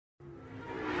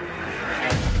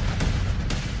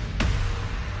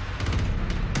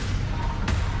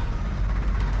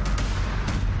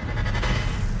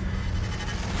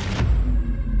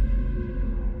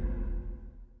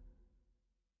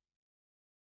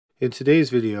In today's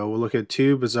video, we'll look at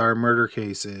two bizarre murder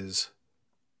cases.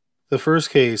 The first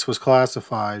case was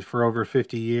classified for over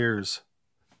 50 years.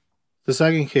 The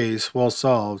second case, while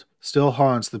solved, still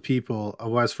haunts the people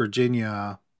of West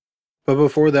Virginia. But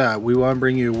before that, we want to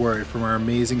bring you a word from our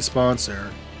amazing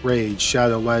sponsor, Raid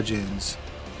Shadow Legends.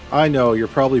 I know you're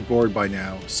probably bored by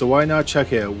now, so why not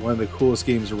check out one of the coolest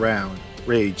games around,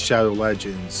 Raid Shadow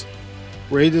Legends.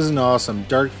 Raid is an awesome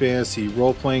dark fantasy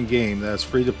role-playing game that is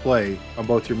free to play on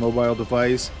both your mobile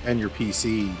device and your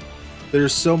PC.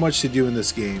 There's so much to do in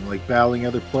this game, like battling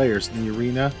other players in the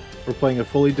arena or playing a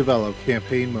fully developed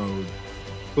campaign mode.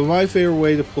 But my favorite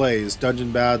way to play is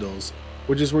dungeon battles,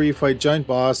 which is where you fight giant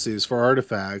bosses for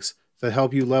artifacts that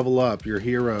help you level up your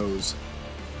heroes.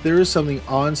 There is something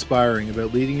awe-inspiring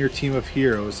about leading your team of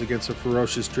heroes against a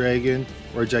ferocious dragon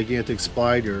or a gigantic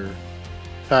spider.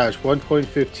 Patch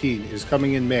 1.15 is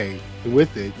coming in May, and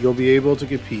with it, you'll be able to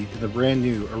compete in the brand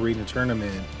new arena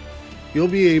tournament. You'll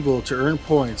be able to earn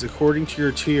points according to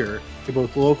your tier in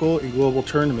both local and global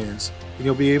tournaments, and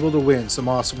you'll be able to win some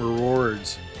awesome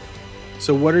rewards.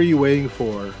 So what are you waiting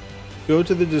for? Go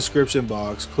to the description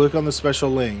box, click on the special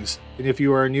links, and if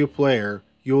you are a new player,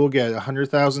 you will get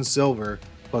 100,000 silver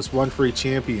plus one free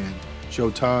champion,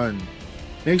 Shotan.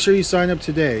 Make sure you sign up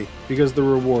today because the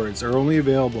rewards are only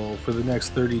available for the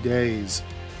next 30 days.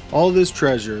 All this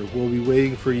treasure will be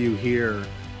waiting for you here.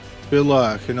 Good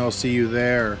luck and I'll see you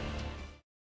there.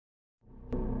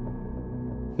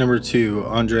 Number 2.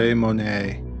 Andre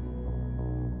Monet.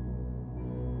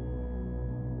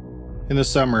 In the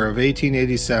summer of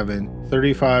 1887,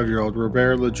 35-year-old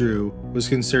Robert Ledru was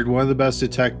considered one of the best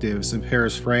detectives in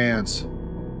Paris, France.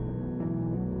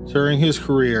 During his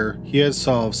career, he had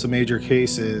solved some major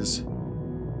cases.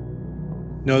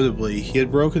 Notably, he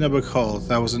had broken up a cult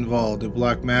that was involved in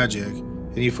black magic,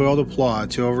 and he foiled a plot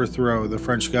to overthrow the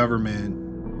French government.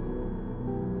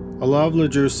 A lot of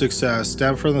Ledru's success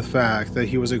stemmed from the fact that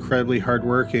he was incredibly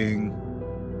hardworking.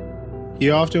 He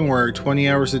often worked 20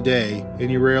 hours a day, and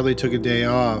he rarely took a day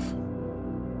off.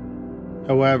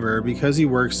 However, because he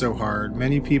worked so hard,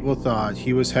 many people thought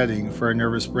he was heading for a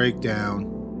nervous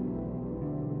breakdown.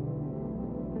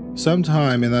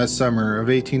 Sometime in that summer of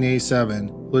 1887,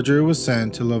 Ledru was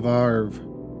sent to Le Havre.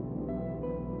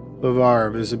 Le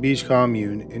Havre is a beach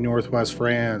commune in northwest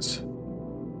France.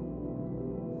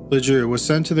 Ledru was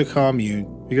sent to the commune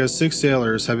because 6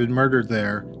 sailors had been murdered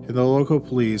there, and the local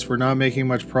police were not making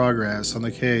much progress on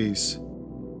the case.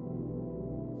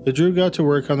 Ledru got to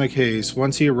work on the case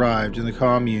once he arrived in the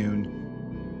commune.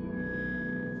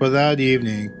 But that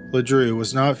evening, Ledru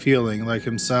was not feeling like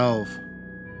himself.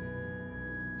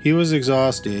 He was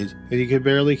exhausted, and he could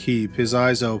barely keep his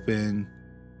eyes open.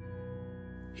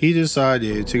 He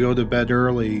decided to go to bed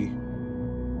early.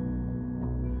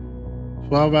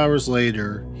 12 hours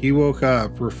later, he woke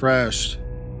up refreshed.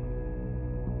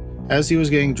 As he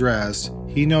was getting dressed,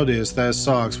 he noticed that his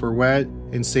socks were wet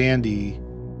and sandy.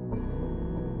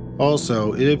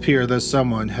 Also, it appeared that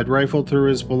someone had rifled through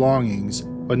his belongings,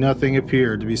 but nothing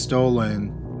appeared to be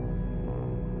stolen.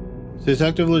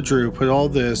 Detective Ledru put all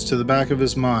this to the back of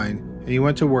his mind, and he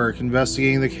went to work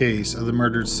investigating the case of the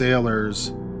murdered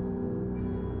sailors.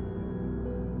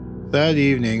 That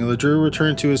evening, Ledru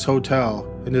returned to his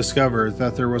hotel and discovered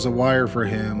that there was a wire for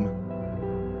him.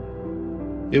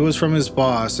 It was from his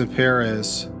boss in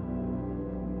Paris.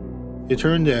 It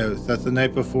turned out that the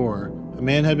night before, a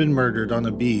man had been murdered on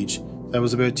a beach that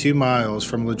was about 2 miles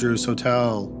from Ledru's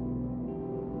hotel.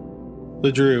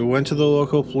 Ledru went to the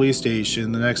local police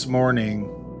station the next morning.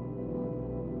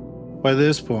 By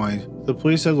this point, the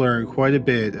police had learned quite a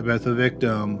bit about the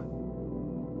victim.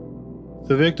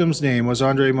 The victim's name was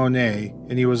Andre Monet,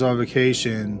 and he was on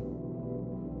vacation.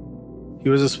 He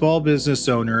was a small business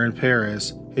owner in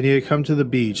Paris, and he had come to the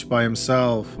beach by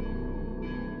himself.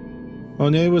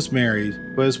 Monet was married,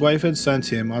 but his wife had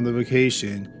sent him on the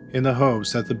vacation in the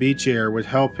hopes that the beach air would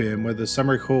help him with the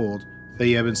summer cold that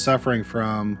he had been suffering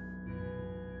from.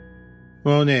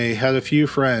 Monet had a few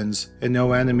friends and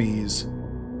no enemies.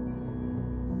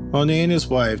 Monet and his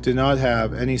wife did not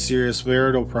have any serious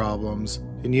marital problems,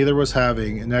 and neither was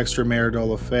having an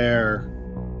extramarital affair.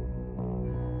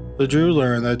 Ledru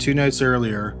learned that 2 nights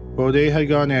earlier, Monet had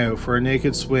gone out for a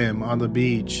naked swim on the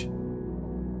beach.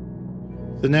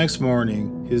 The next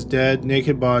morning, his dead,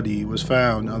 naked body was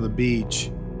found on the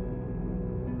beach.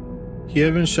 He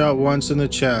had been shot once in the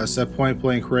chest at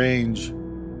point-blank range.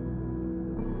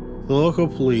 The local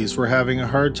police were having a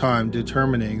hard time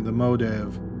determining the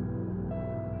motive.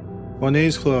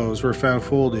 Monet's clothes were found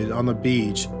folded on the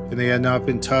beach, and they had not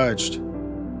been touched.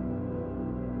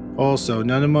 Also,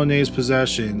 none of Monet's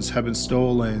possessions had been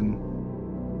stolen.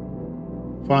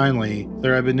 Finally,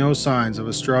 there had been no signs of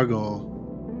a struggle.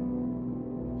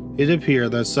 It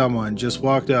appeared that someone just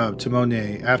walked up to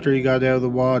Monet after he got out of the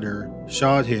water,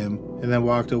 shot him, and then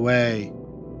walked away.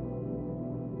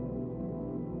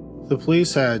 The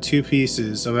police had two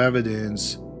pieces of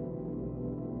evidence.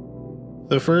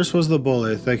 The first was the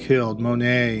bullet that killed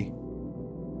Monet.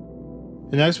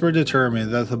 An expert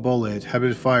determined that the bullet had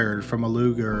been fired from a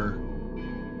Luger.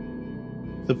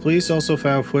 The police also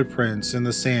found footprints in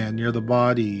the sand near the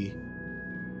body.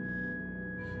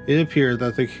 It appeared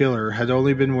that the killer had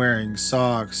only been wearing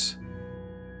socks.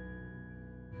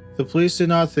 The police did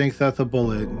not think that the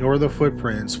bullet nor the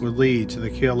footprints would lead to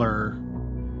the killer.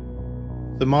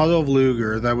 The model of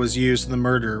Luger that was used in the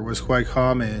murder was quite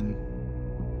common.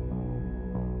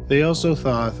 They also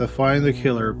thought that finding the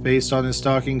killer based on his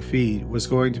stocking feet was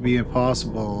going to be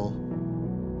impossible.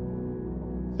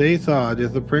 They thought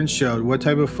if the prints showed what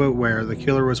type of footwear the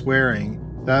killer was wearing,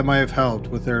 that might have helped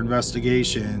with their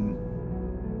investigation.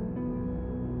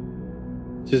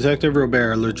 Detective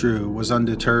Robert Ledru was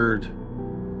undeterred.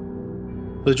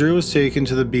 Ledru was taken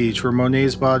to the beach where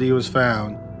Monet's body was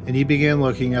found, and he began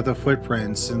looking at the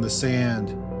footprints in the sand.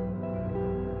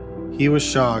 He was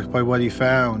shocked by what he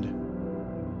found.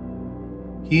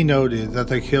 He noted that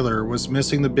the killer was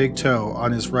missing the big toe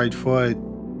on his right foot.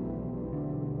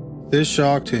 This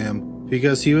shocked him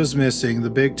because he was missing the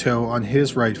big toe on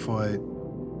his right foot.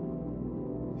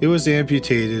 It was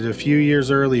amputated a few years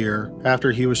earlier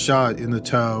after he was shot in the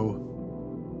toe.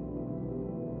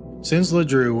 Since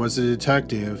Ledru was a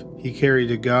detective, he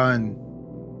carried a gun.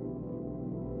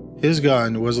 His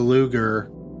gun was a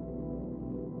Luger.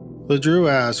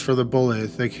 Ledru asked for the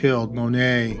bullet that killed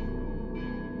Monet.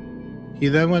 He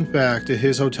then went back to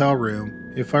his hotel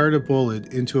room and fired a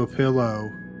bullet into a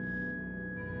pillow.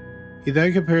 He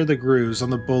then compared the grooves on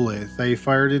the bullet that he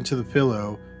fired into the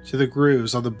pillow to the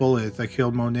grooves on the bullet that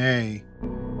killed Monet.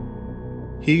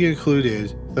 He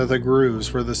concluded that the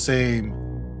grooves were the same.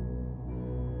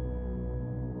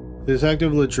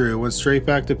 Detective Ledru went straight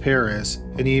back to Paris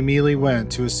and he immediately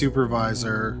went to his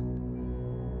supervisor.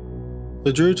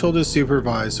 Ledru told his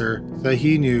supervisor that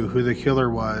he knew who the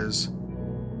killer was.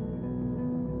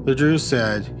 Ledru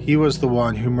said he was the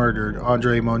one who murdered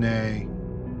Andre Monet.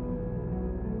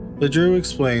 Ledru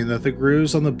explained that the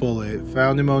grooves on the bullet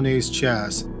found in Monet's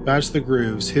chest matched the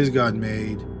grooves his gun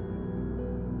made.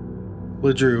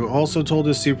 Ledru also told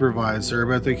his supervisor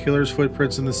about the killer's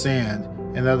footprints in the sand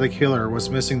and that the killer was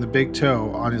missing the big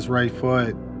toe on his right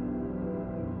foot.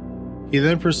 He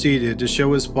then proceeded to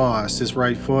show his boss his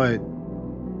right foot.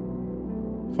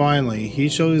 Finally, he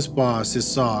showed his boss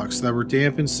his socks that were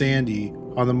damp and sandy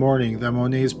on the morning that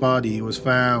Monet's body was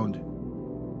found.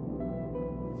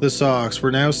 The socks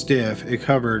were now stiff and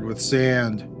covered with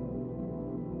sand.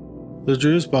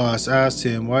 Ledru's boss asked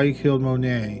him why he killed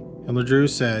Monet, and Ledru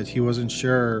said he wasn't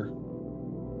sure.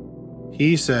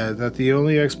 He said that the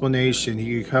only explanation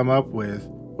he could come up with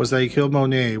was that he killed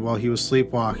Monet while he was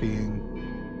sleepwalking.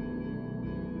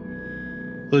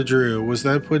 Ledru was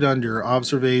then put under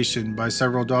observation by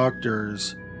several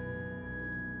doctors.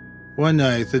 One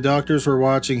night, the doctors were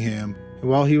watching him,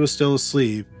 and while he was still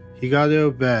asleep, he got out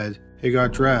of bed and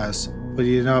got dressed, but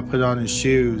he did not put on his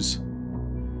shoes.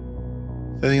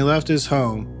 Then he left his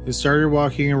home and started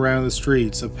walking around the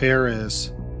streets of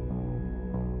Paris.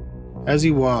 As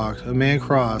he walked, a man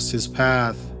crossed his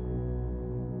path.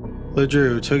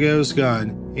 Ledru took out his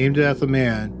gun, aimed it at the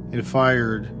man, and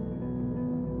fired.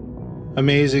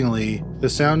 Amazingly, the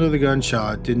sound of the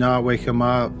gunshot did not wake him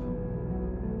up.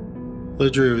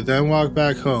 Ledru then walked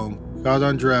back home, got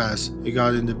undressed, and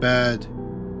got into bed.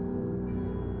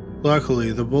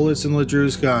 Luckily, the bullets in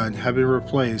Ledru's gun had been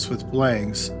replaced with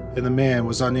blanks, and the man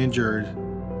was uninjured.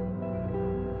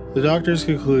 The doctors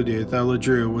concluded that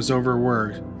Ledru was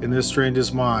overworked, and this strained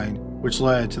his mind, which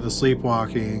led to the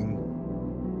sleepwalking.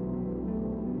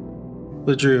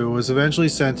 Ledru was eventually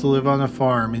sent to live on a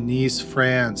farm in Nice,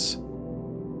 France.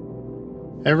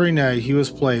 Every night he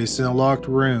was placed in a locked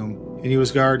room, and he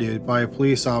was guarded by a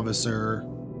police officer.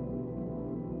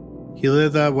 He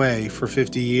lived that way for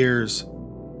 50 years.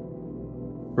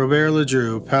 Robert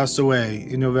Ledru passed away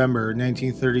in November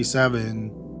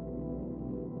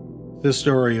 1937. The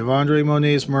story of Andre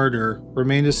Monet's murder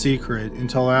remained a secret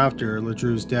until after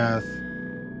Ledru's death.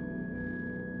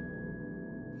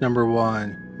 Number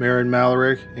 1.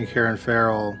 Malarik and Karen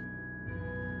Ferrell.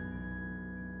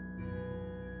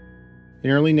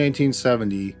 In early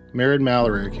 1970,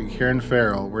 Malarik and Karen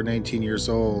Ferrell were 19 years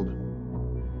old.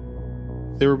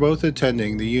 They were both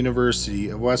attending the University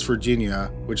of West Virginia,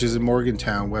 which is in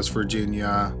Morgantown, West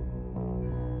Virginia.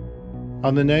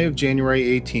 On the night of January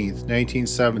 18,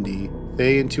 1970,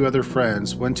 they and 2 other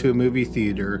friends went to a movie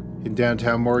theater in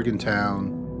downtown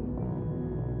Morgantown.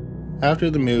 After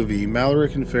the movie,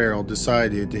 Malarik and Ferrell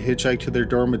decided to hitchhike to their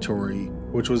dormitory,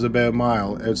 which was about a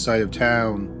mile outside of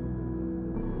town.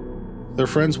 Their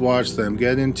friends watched them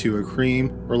get into a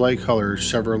cream or light-colored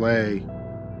Chevrolet.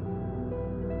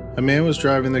 A man was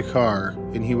driving the car,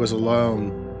 and he was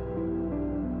alone.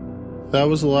 That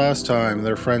was the last time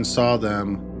their friends saw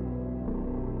them.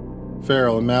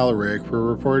 Ferrell and Malarik were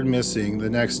reported missing the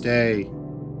next day.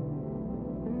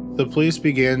 The police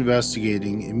began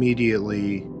investigating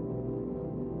immediately.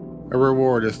 A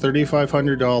reward of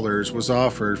 $3,500 was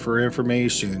offered for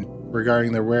information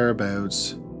regarding their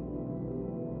whereabouts.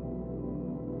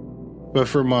 But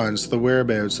for months, the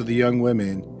whereabouts of the young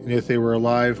women, and if they were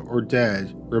alive or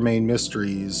dead, remained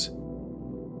mysteries.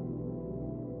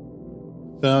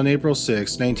 Then on April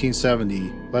 6,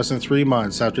 1970, less than 3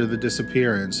 months after the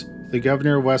disappearance, the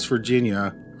governor of West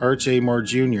Virginia, Arch A. Moore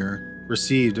Jr.,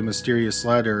 received a mysterious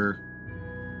letter.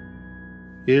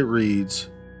 It reads,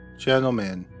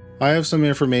 "Gentlemen, I have some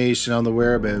information on the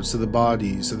whereabouts of the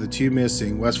bodies of the 2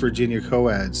 missing West Virginia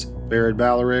co-eds,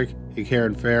 Malarik and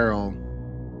Karen Ferrell.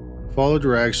 Follow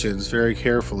directions very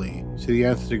carefully. To the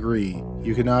nth degree,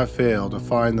 you cannot fail to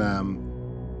find them.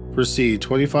 Proceed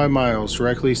 25 miles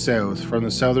directly south from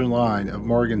the southern line of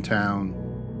Morgantown.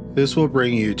 This will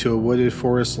bring you to a wooded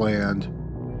forest land.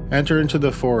 Enter into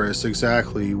the forest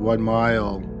exactly 1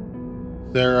 mile.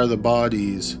 There are the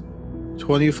bodies.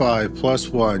 25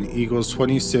 plus 1 equals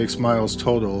 26 miles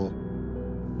total.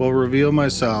 Will reveal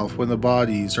myself when the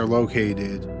bodies are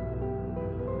located."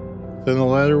 Then the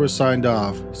letter was signed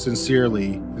off,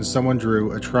 sincerely, and someone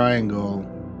drew a triangle.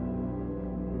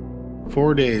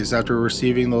 4 days after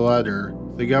receiving the letter,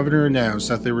 the governor announced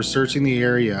that they were searching the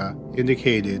area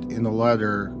indicated in the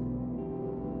letter.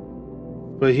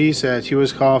 But he said he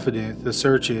was confident the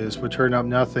searches would turn up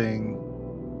nothing.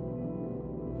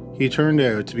 He turned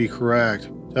out to be correct.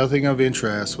 Nothing of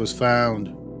interest was found.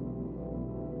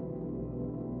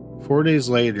 4 days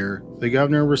later, the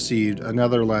governor received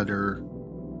another letter.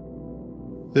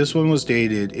 This one was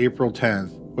dated April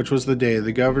 10th, which was the day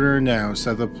the governor announced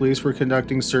that the police were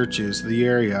conducting searches of the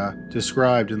area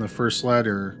described in the first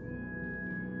letter.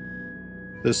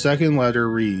 The second letter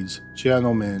reads,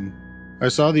 "Gentlemen, I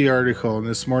saw the article in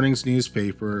this morning's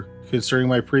newspaper concerning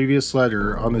my previous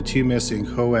letter on the 2 missing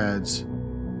co-eds.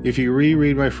 If you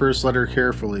reread my first letter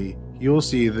carefully, you will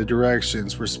see the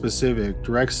directions were specific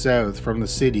direct south from the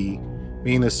city,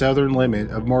 meaning the southern limit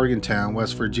of Morgantown,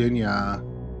 West Virginia.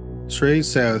 Straight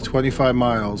south 25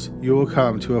 miles, you will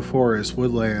come to a forest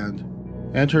woodland.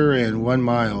 Enter in 1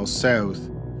 mile south.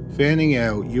 Fanning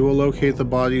out, you will locate the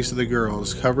bodies of the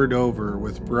girls covered over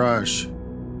with brush.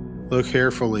 Look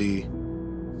carefully.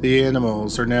 The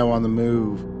animals are now on the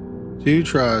move. Do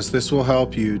trust this will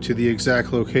help you to the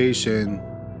exact location.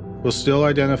 Will still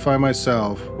identify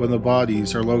myself when the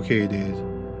bodies are located."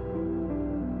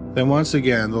 Then once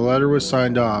again the letter was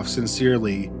signed off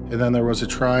sincerely, and then there was a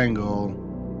triangle.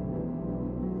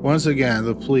 Once again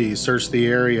the police searched the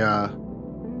area.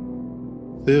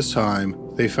 This time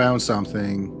they found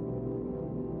something.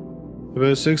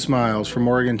 About 6 miles from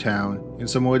Morgantown, in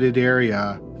some wooded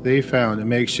area, they found a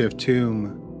makeshift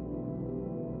tomb.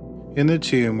 In the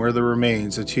tomb were the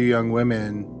remains of 2 young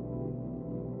women.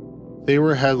 They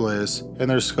were headless, and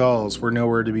their skulls were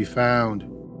nowhere to be found.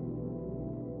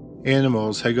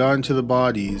 Animals had gotten to the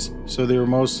bodies, so they were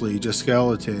mostly just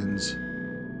skeletons.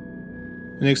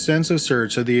 An extensive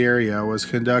search of the area was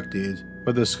conducted,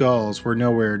 but the skulls were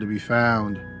nowhere to be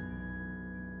found.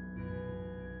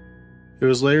 It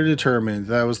was later determined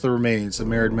that it was the remains of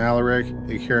Malarik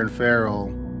and Karen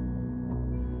Ferrell.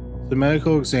 The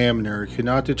medical examiner could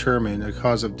not determine a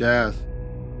cause of death.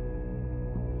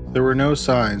 There were no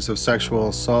signs of sexual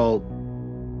assault.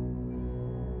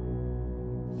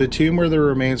 The tomb where the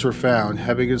remains were found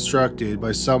had been constructed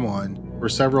by someone or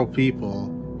several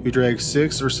people who dragged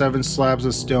 6 or 7 slabs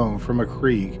of stone from a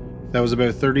creek that was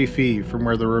about 30 feet from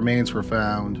where the remains were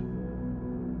found.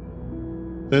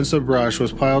 Then some brush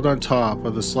was piled on top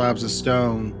of the slabs of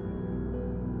stone.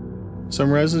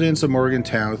 Some residents of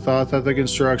Morgantown thought that the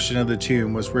construction of the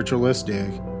tomb was ritualistic,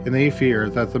 and they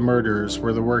feared that the murders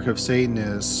were the work of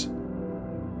Satanists.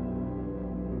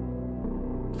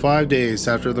 5 days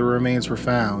after the remains were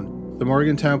found, the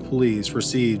Morgantown police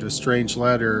received a strange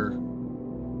letter.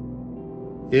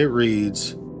 It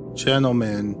reads,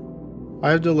 "Gentlemen,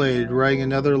 I have delayed writing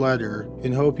another letter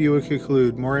and hope you will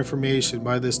conclude more information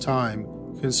by this time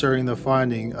concerning the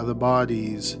finding of the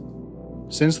bodies.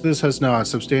 Since this has not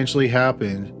substantially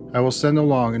happened, I will send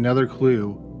along another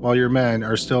clue while your men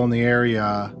are still in the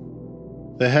area.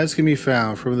 The heads can be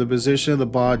found from the position of the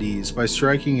bodies by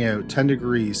striking out 10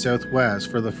 degrees southwest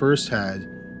for the first head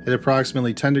and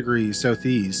approximately 10 degrees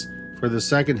southeast for the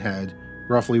second head,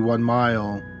 roughly 1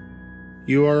 mile.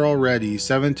 You are already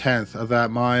 7/10 of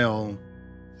that mile.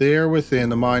 They are within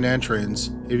the mine entrance,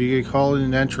 if you could call it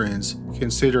an entrance,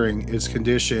 considering its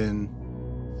condition.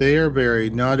 They are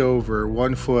buried not over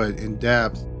 1 foot in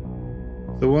depth.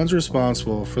 The ones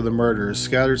responsible for the murders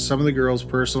scattered some of the girls'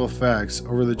 personal effects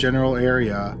over the general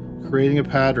area, creating a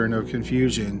pattern of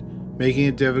confusion, making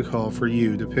it difficult for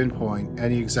you to pinpoint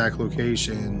any exact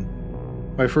location.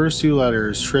 My first 2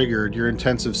 letters triggered your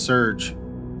intensive search.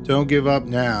 Don't give up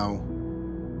now.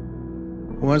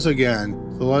 Once again,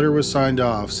 the letter was signed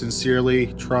off,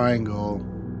 sincerely, Triangle.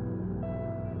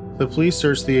 The police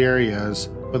searched the areas,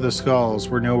 but the skulls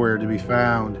were nowhere to be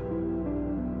found.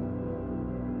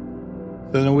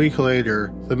 Then a week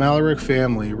later, the Malarik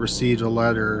family received a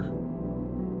letter.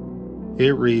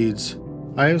 It reads,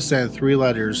 I have sent 3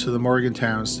 letters to the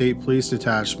Morgantown State Police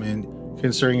Detachment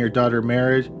concerning your daughter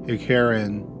Merit and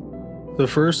Karen. The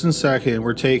first and second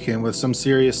were taken with some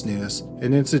seriousness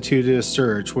and instituted a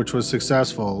search which was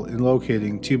successful in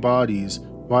locating 2 bodies,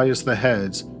 minus the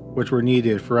heads, which were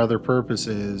needed for other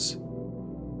purposes.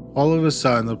 All of a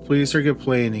sudden, the police are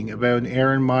complaining about an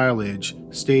error in mileage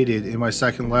stated in my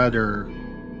second letter.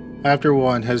 After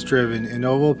one has driven an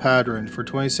oval pattern for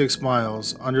 26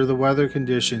 miles under the weather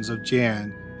conditions of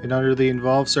Jan and under the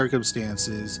involved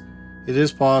circumstances, it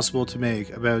is possible to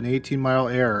make about an 18-mile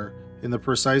error in the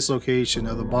precise location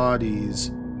of the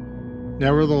bodies.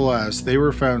 Nevertheless, they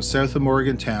were found south of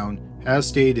Morgantown, as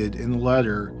stated in the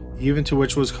letter, even to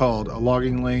which was called a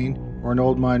logging lane or an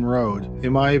old mine road,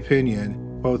 in my opinion,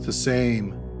 both the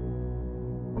same.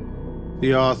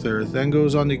 The author then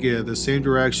goes on to give the same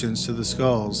directions to the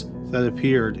skulls that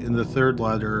appeared in the third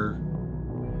letter.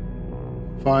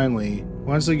 Finally,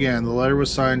 once again the letter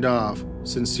was signed off,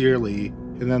 sincerely,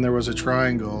 and then there was a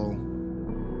triangle.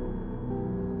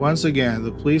 Once again,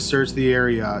 the police searched the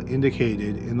area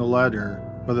indicated in the letter,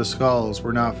 but the skulls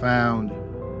were not found.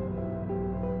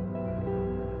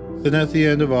 Then at the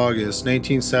end of August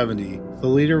 1970, the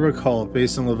leader of a cult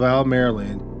based in Laval,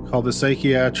 Maryland, called the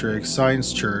Psychiatric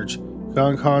Science Church, got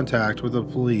in contact with the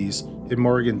police in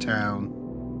Morgantown.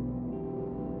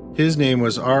 His name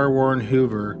was R. Warren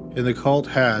Hoover, and the cult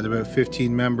had about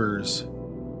 15 members.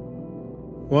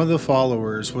 One of the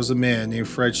followers was a man named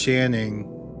Fred Channing.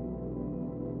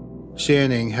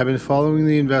 Channing had been following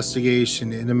the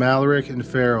investigation into Malarik and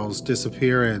Ferrell's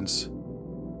disappearance.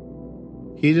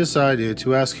 He decided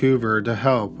to ask Hoover to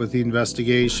help with the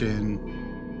investigation.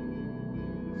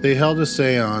 They held a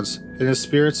seance, and a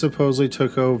spirit supposedly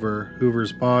took over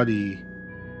Hoover's body.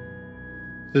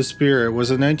 The spirit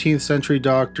was a 19th century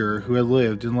doctor who had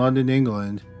lived in London,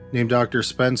 England, named Dr.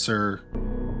 Spencer.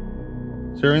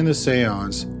 During the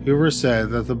seance, Hoover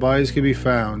said that the bodies could be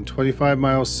found 25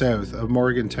 miles south of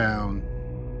Morgantown.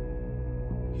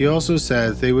 He also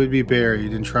said they would be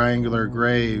buried in triangular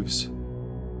graves.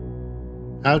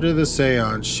 After the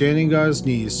seance, Channing got his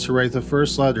niece to write the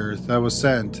first letter that was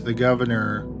sent to the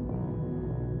governor.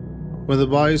 When the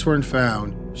bodies weren't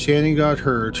found, Channing got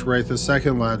her to write the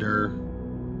second letter.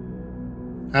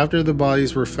 After the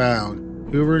bodies were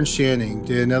found, Hoover and Channing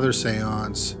did another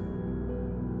seance.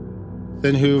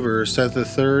 Then Hoover sent the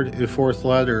third and fourth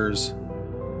letters.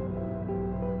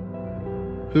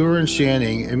 Hoover and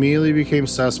Channing immediately became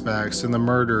suspects in the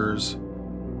murders.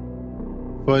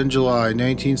 But in July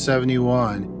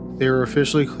 1971, they were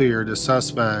officially cleared as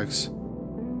suspects.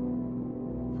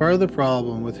 Part of the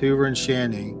problem with Hoover and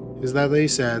Channing is that they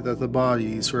said that the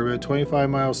bodies were about 25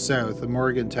 miles south of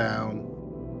Morgantown,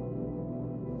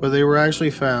 but they were actually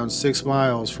found 6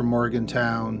 miles from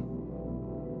Morgantown.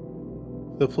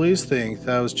 The police think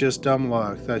that it was just dumb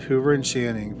luck that Hoover and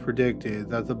Channing predicted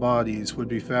that the bodies would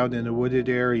be found in a wooded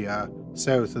area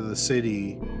south of the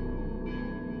city.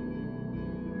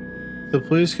 The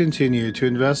police continued to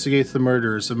investigate the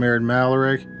murders of Mary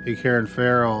Malarik and Karen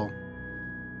Ferrell.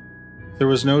 There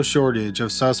was no shortage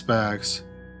of suspects.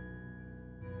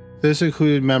 This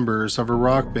included members of a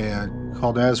rock band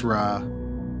called Ezra.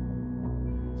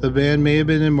 The band may have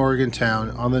been in Morgantown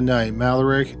on the night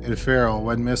Malarik and Ferrell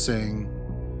went missing.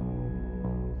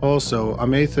 Also, on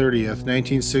May 30th,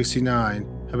 1969,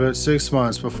 about 6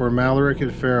 months before Malarik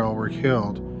and Ferrell were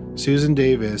killed, Susan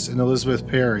Davis and Elizabeth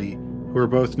Perry, who were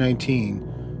both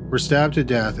 19, were stabbed to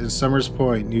death in Somers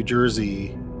Point, New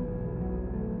Jersey.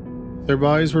 Their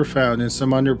bodies were found in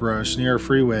some underbrush near a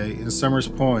freeway in Somers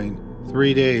Point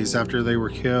 3 days after they were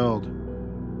killed.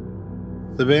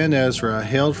 The band Ezra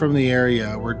hailed from the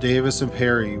area where Davis and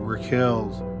Perry were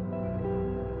killed.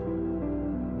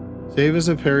 Davis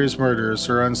and Perry's murders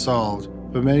are unsolved,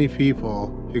 but many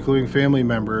people, including family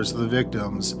members of the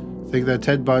victims, think that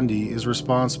Ted Bundy is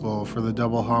responsible for the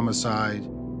double homicide.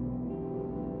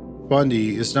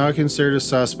 Bundy is not considered a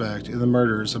suspect in the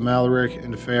murders of Malarik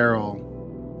and Ferrell.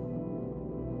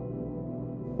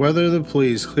 Whether the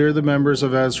police cleared the members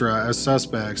of Ezra as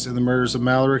suspects in the murders of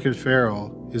Malarik and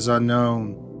Ferrell is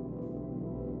unknown.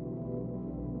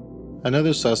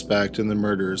 Another suspect in the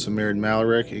murders of Mary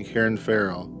Malarik and Karen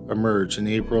Ferrell emerged in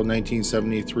April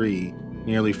 1973,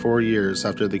 nearly 4 years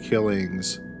after the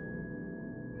killings.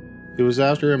 It was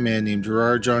after a man named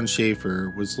Gerard John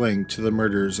Schaefer was linked to the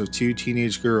murders of 2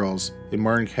 teenage girls in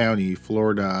Martin County,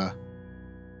 Florida.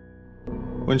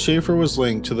 When Schaefer was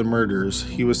linked to the murders,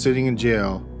 he was sitting in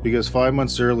jail because 5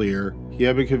 months earlier he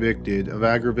had been convicted of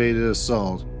aggravated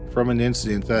assault from an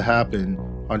incident that happened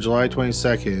on July 22,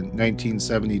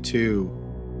 1972.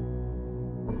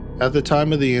 At the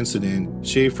time of the incident,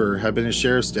 Schaefer had been a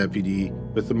sheriff's deputy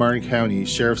with the Martin County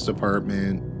Sheriff's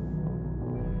Department.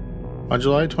 On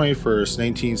July 21,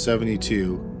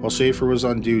 1972, while Schaefer was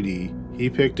on duty, he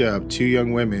picked up 2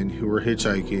 young women who were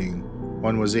hitchhiking.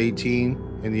 One was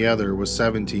 18 and the other was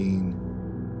 17.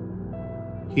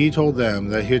 He told them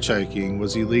that hitchhiking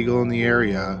was illegal in the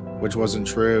area, which wasn't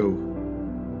true.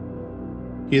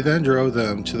 He then drove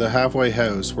them to the halfway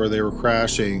house where they were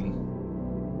crashing.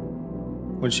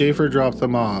 When Schaefer dropped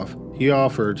them off, he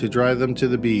offered to drive them to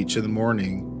the beach in the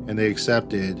morning, and they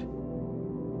accepted.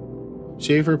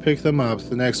 Schaefer picked them up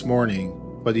the next morning,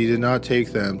 but he did not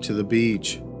take them to the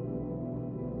beach.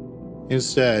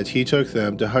 Instead, he took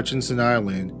them to Hutchinson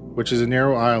Island, which is a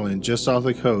narrow island just off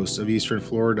the coast of eastern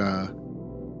Florida.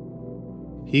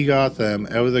 He got them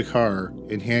out of the car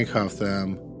and handcuffed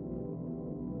them.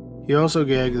 He also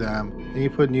gagged them, and he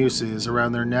put nooses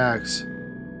around their necks.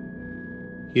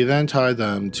 He then tied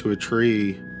them to a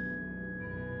tree.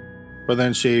 But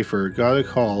then Schaefer got a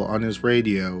call on his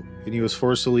radio, and he was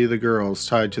forced to leave the girls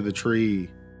tied to the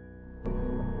tree.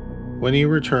 When he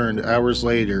returned hours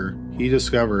later, he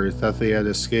discovered that they had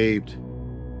escaped.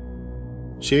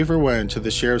 Schaefer went to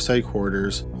the sheriff's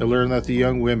headquarters and learned that the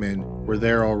young women were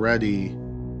there already.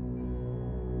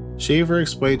 Schaefer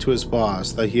explained to his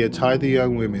boss that he had tied the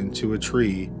young women to a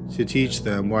tree to teach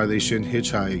them why they shouldn't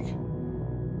hitchhike.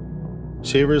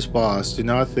 Schaefer's boss did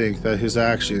not think that his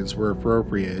actions were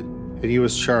appropriate, and he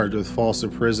was charged with false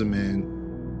imprisonment.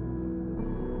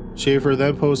 Schaefer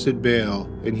then posted bail,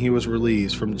 and he was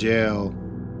released from jail.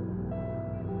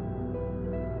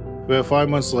 About 5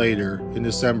 months later, in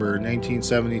December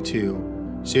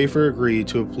 1972, Schaefer agreed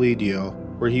to a plea deal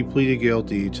where he pleaded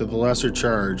guilty to the lesser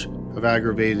charge of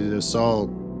aggravated assault.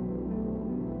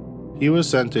 He was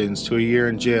sentenced to a year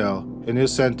in jail, and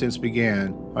his sentence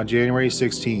began on January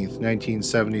 16,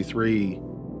 1973.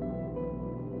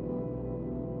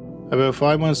 About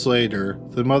 5 months later,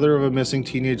 the mother of a missing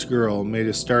teenage girl made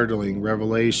a startling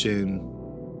revelation.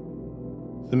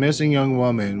 The missing young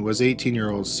woman was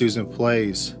 18-year-old Susan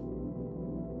Place.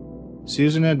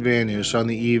 Susan had vanished on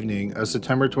the evening of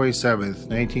September 27,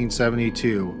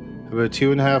 1972, about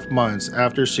 2.5 months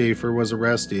after Schaefer was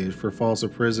arrested for false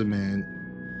imprisonment.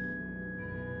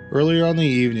 Earlier on the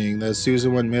evening that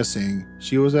Susan went missing,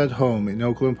 she was at home in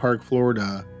Oakland Park,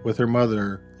 Florida, with her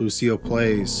mother, Lucille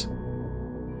Place.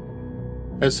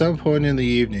 At some point in the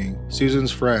evening,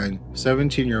 Susan's friend,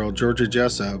 17-year-old Georgia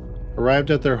Jessup, arrived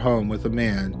at their home with a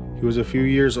man who was a few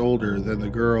years older than the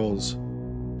girls.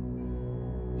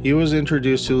 He was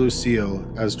introduced to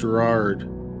Lucille as Gerard.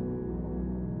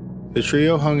 The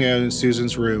trio hung out in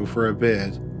Susan's room for a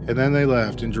bit, and then they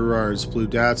left in Gerard's blue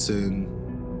Datsun.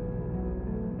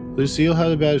 Lucille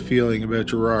had a bad feeling about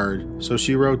Gerard, so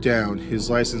she wrote down his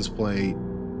license plate.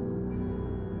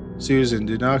 Susan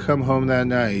did not come home that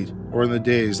night or in the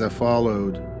days that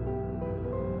followed.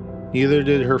 Neither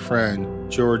did her friend,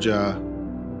 Georgia.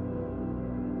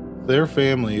 Their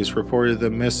families reported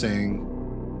them missing.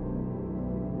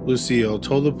 Lucille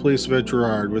told the police about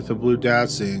Gerard with the blue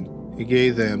Datsun and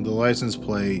gave them the license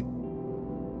plate.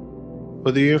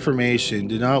 But the information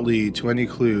did not lead to any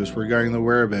clues regarding the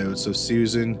whereabouts of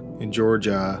Susan and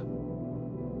Georgia.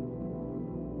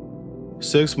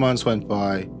 6 months went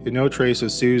by and no trace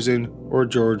of Susan or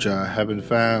Georgia had been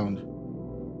found.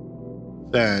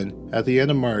 Then, at the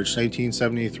end of March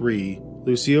 1973,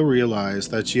 Lucille realized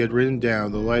that she had written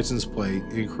down the license plate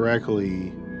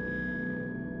incorrectly.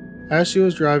 As she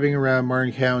was driving around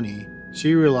Martin County,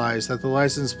 she realized that the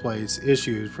license plates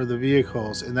issued for the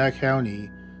vehicles in that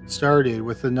county started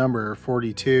with the number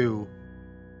 42.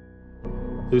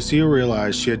 Lucille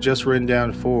realized she had just written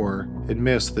down 4 and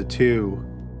missed the 2.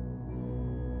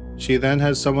 She then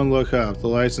had someone look up the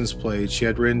license plate she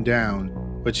had written down,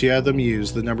 but she had them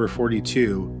use the number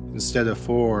 42 instead of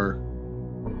 4.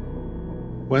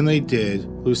 When they did,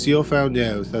 Lucille found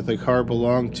out that the car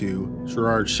belonged to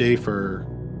Gerard Schaefer.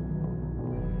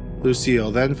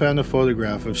 Lucille then found a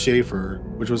photograph of Schaefer,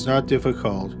 which was not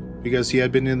difficult because he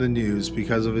had been in the news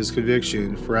because of his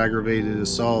conviction for aggravated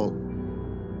assault.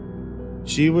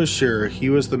 She was sure he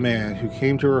was the man who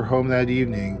came to her home that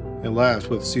evening and left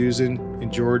with Susan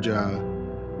and Georgia.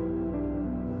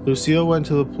 Lucille went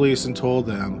to the police and told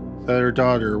them that her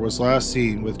daughter was last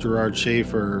seen with Gerard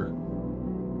Schaefer.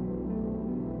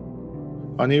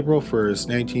 On April 1st,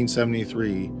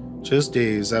 1973, just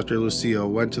days after Lucille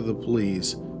went to the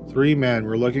police, 3 men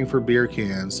were looking for beer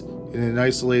cans in an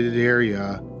isolated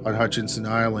area on Hutchinson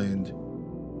Island.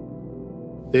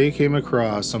 They came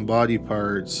across some body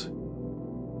parts.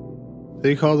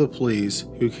 They called the police,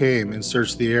 who came and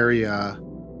searched the area.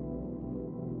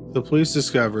 The police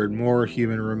discovered more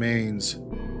human remains.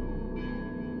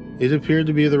 It appeared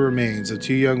to be the remains of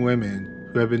 2 young women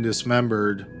who had been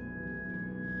dismembered.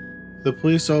 The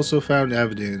police also found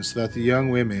evidence that the young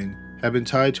women had been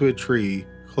tied to a tree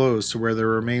close to where their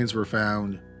remains were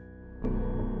found.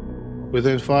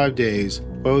 Within 5 days,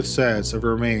 both sets of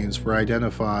remains were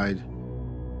identified.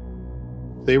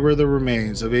 They were the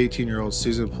remains of 18-year-old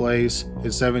Susan Place and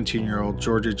 17-year-old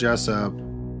Georgia Jessup.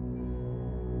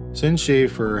 Since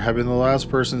Schaefer had been the last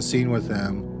person seen with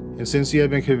them, and since he had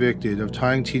been convicted of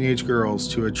tying teenage girls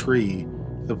to a tree,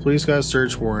 the police got a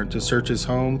search warrant to search his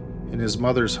home and his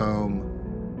mother's home.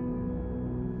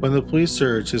 When the police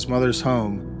searched his mother's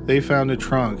home, they found a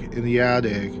trunk in the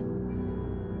attic.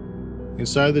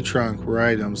 Inside the trunk were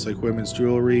items like women's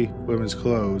jewelry, women's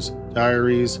clothes,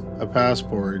 diaries, a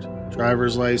passport,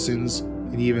 driver's license,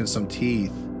 and even some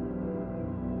teeth.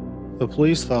 The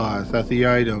police thought that the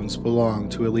items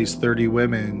belonged to at least 30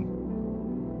 women.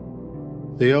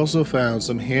 They also found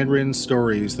some handwritten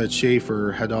stories that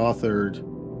Schaefer had authored.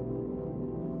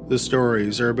 The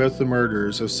stories are about the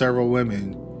murders of several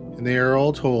women, and they are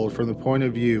all told from the point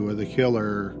of view of the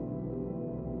killer.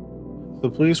 The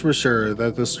police were sure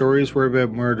that the stories were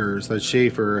about murders that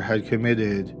Schaefer had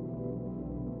committed,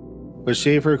 but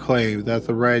Schaefer claimed that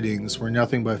the writings were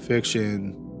nothing but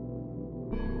fiction.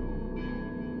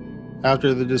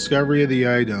 After the discovery of the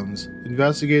items,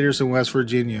 investigators in West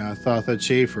Virginia thought that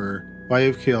Schaefer might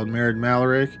have killed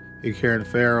Malarik and Karen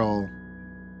Ferrell.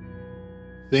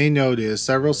 They noticed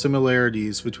several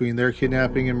similarities between their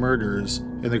kidnapping and murders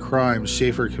and the crimes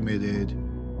Schaefer committed.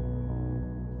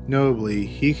 Notably,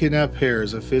 he kidnapped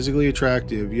pairs of physically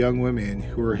attractive young women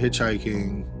who were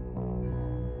hitchhiking.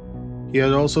 He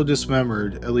had also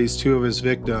dismembered at least 2 of his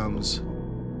victims.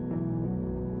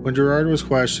 When Gerard was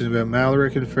questioned about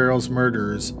Malarik and Ferrell's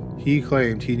murders, he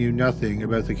claimed he knew nothing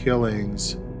about the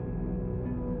killings.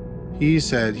 He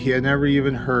said he had never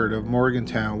even heard of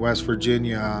Morgantown, West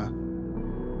Virginia.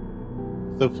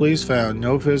 The police found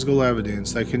no physical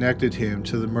evidence that connected him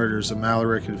to the murders of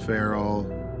Malarik and Ferrell.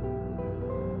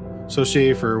 So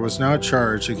Schaefer was not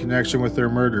charged in connection with their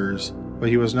murders, but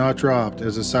he was not dropped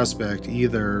as a suspect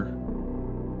either.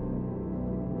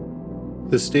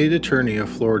 The state attorney of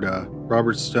Florida,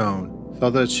 Robert Stone,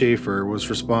 thought that Schaefer was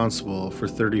responsible for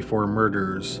 34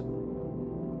 murders.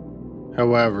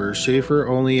 However, Schaefer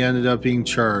only ended up being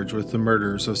charged with the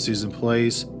murders of Susan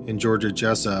Place and Georgia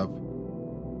Jessup.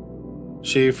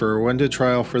 Schaefer went to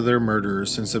trial for their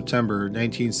murders in September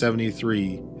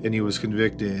 1973, and he was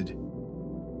convicted.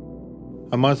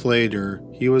 A month later,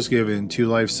 he was given 2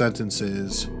 life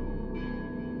sentences.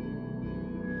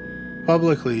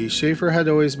 Publicly, Schaefer had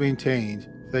always maintained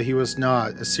that he was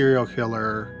not a serial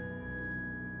killer.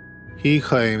 He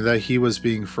claimed that he was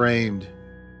being framed.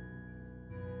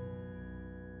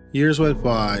 Years went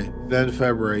by, then in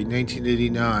February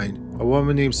 1989, a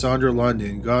woman named Sandra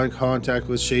London got in contact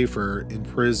with Schaefer in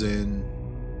prison.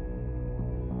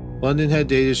 London had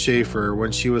dated Schaefer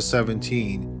when she was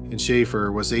 17 and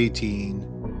Schaefer was 18.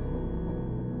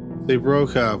 They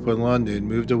broke up when London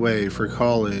moved away for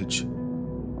college.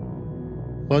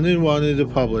 London wanted to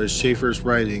publish Schaefer's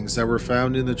writings that were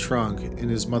found in the trunk in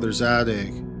his mother's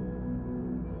attic.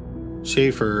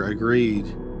 Schaefer agreed.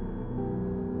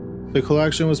 The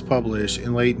collection was published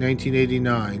in late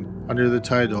 1989 under the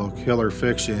title Killer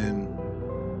Fiction.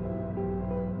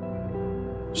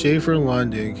 Schaefer and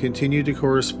London continued to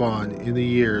correspond in the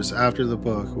years after the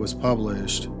book was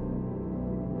published.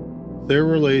 Their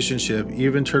relationship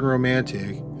even turned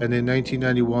romantic, and in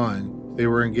 1991, they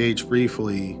were engaged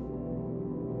briefly.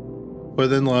 But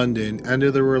then London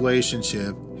ended the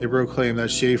relationship and proclaimed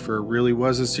that Schaefer really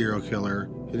was a serial killer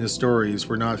and his stories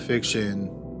were not fiction.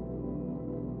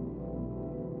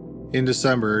 In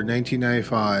December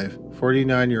 1995,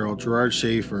 49-year-old Gerard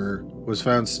Schaefer was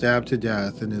found stabbed to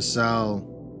death in his cell.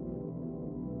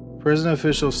 Prison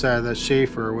officials said that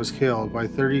Schaefer was killed by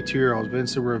 32-year-old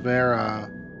Vincent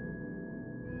Rivera.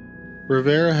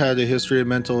 Rivera had a history of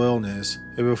mental illness,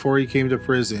 and before he came to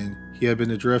prison, he had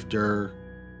been a drifter.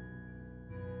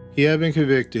 He had been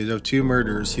convicted of 2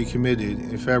 murders he committed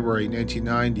in February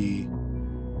 1990.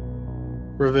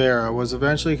 Rivera was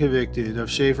eventually convicted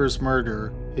of Schaefer's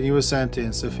murder, and he was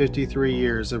sentenced to 53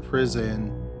 years in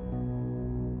prison.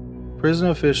 Prison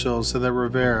officials said that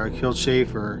Rivera killed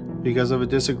Schaefer because of a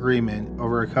disagreement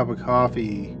over a cup of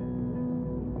coffee.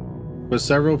 But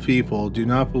several people do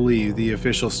not believe the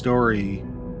official story.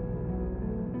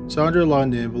 Sandra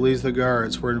London believes the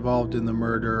guards were involved in the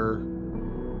murder.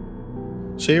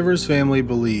 Schaefer's family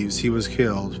believes he was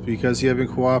killed because he had been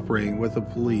cooperating with the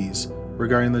police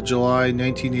regarding the July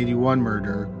 1981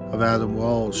 murder of Adam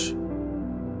Walsh.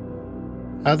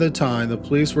 At the time, the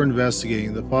police were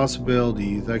investigating the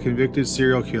possibility that convicted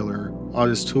serial killer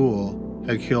Otis Toole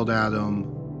had killed Adam.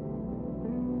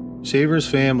 Schaefer's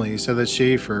family said that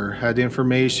Schaefer had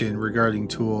information regarding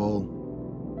Toole.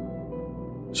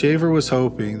 Schaefer was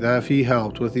hoping that if he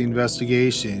helped with the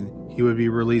investigation, he would be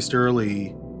released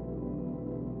early.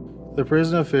 The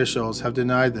prison officials have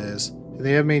denied this, and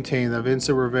they have maintained that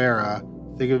Vincent Rivera,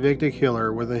 the convicted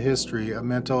killer with a history of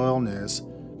mental illness,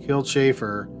 killed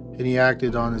Schaefer, and he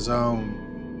acted on his own.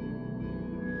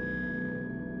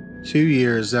 2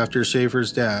 years after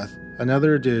Schaefer's death,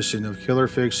 another edition of Killer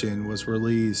Fiction was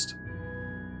released.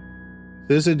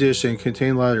 This edition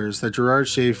contained letters that Gerard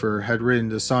Schaefer had written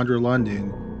to Sandra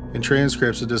London and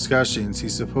transcripts of discussions he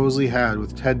supposedly had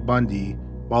with Ted Bundy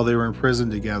while they were in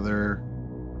prison together.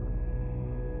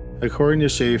 According to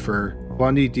Schaefer,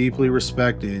 Bundy deeply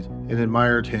respected and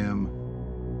admired him.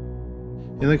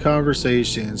 In the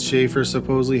conversations Schaefer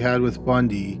supposedly had with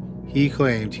Bundy, he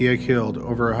claimed he had killed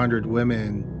over 100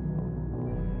 women.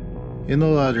 In the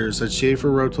letters that Schaefer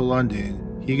wrote to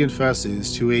London, he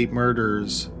confesses to 8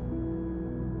 murders.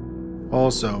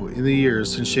 Also, in the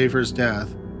years since Schaefer's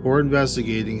death, more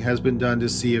investigating has been done to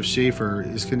see if Schaefer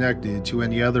is connected to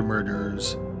any other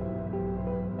murders.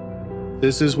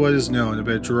 This is what is known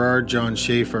about Gerard John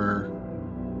Schaefer.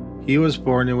 He was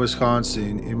born in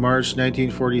Wisconsin in March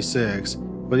 1946,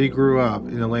 but he grew up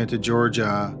in Atlanta,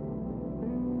 Georgia.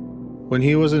 When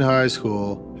he was in high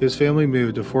school, his family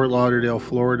moved to Fort Lauderdale,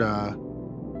 Florida.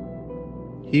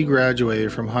 He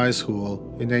graduated from high school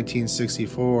in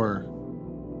 1964.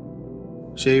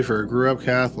 Schaefer grew up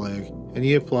Catholic, and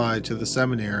he applied to the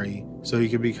seminary so he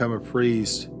could become a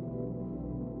priest.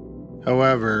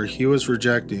 However, he was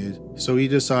rejected, so he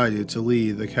decided to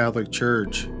leave the Catholic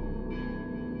Church.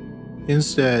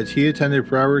 Instead, he attended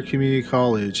Broward Community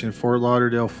College in Fort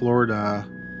Lauderdale, Florida.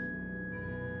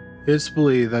 It's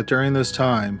believed that during this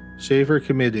time, Schaefer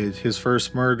committed his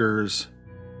first murders.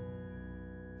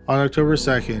 On October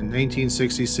 2,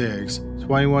 1966,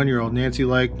 21-year-old Nancy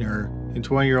Leichner and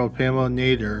 20-year-old Pamela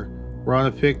Nader were on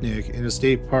a picnic in a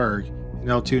state park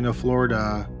in Altoona,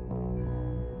 Florida.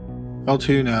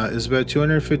 Altoona is about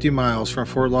 250 miles from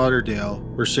Fort Lauderdale,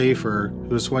 where Schaefer, who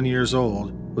was 20 years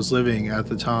old, was living at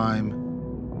the time.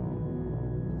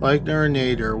 Leichner and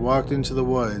Nader walked into the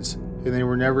woods, and they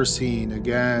were never seen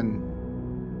again.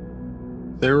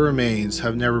 Their remains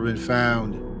have never been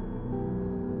found.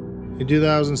 In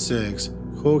 2006,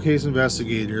 cold case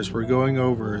investigators were going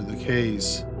over the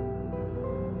case.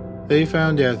 They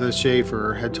found out that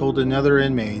Schaefer had told another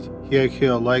inmate he had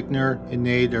killed Leichner and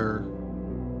Nader.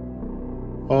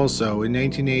 Also, in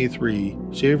 1983,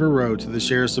 Schaefer wrote to the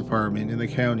sheriff's department in the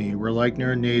county where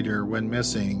Leichner and Nader went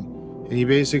missing, and he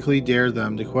basically dared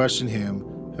them to question him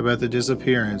about the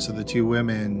disappearance of the 2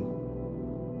 women.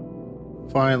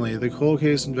 Finally, the cold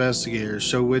case investigators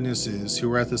showed witnesses who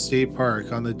were at the state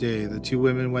park on the day the 2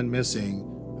 women went missing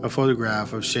a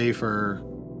photograph of Schaefer.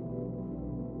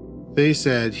 They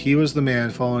said he was the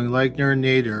man following Leichner and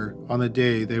Nader on the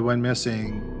day they went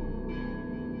missing.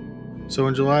 So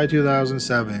in July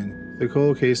 2007, the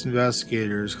cold case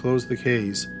investigators closed the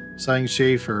case, citing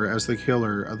Schaefer as the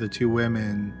killer of the 2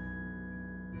 women.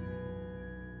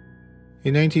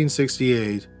 In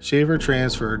 1968, Schaefer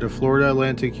transferred to Florida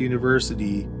Atlantic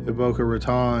University in Boca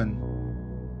Raton.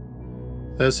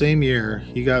 That same year,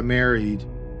 he got married.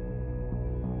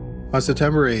 On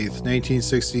September 8,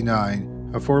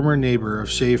 1969, a former neighbor of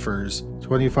Schaefer's,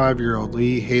 25-year-old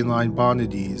Lee Hainline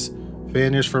Bonadies,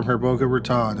 vanished from her Boca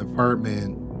Raton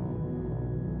apartment.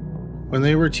 When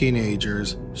they were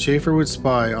teenagers, Schaefer would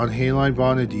spy on Hainline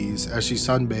Bonadies as she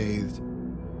sunbathed.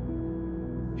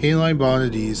 Hainline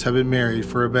Bonadies had been married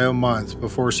for about a month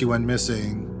before she went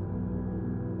missing.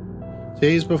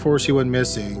 Days before she went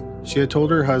missing, she had told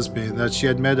her husband that she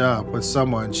had met up with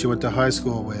someone she went to high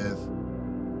school with.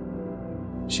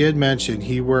 She had mentioned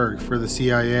he worked for the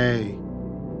CIA.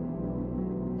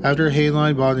 After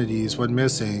Haline Bonadies went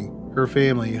missing, her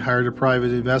family hired a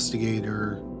private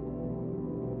investigator.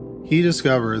 He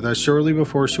discovered that shortly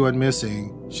before she went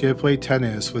missing, she had played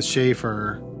tennis with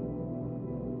Schaefer.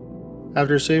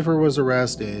 After Schaefer was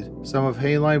arrested, some of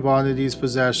Haline Bonadies'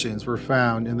 possessions were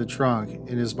found in the trunk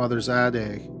in his mother's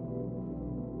attic.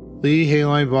 Lee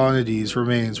Haline Bonadies'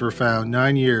 remains were found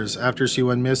 9 years after she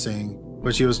went missing,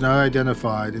 but she was not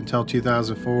identified until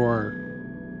 2004.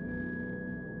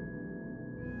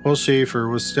 While Schaefer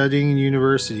was studying in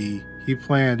university, he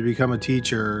planned to become a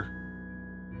teacher.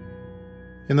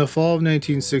 In the fall of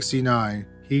 1969,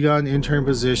 he got an intern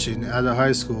position at a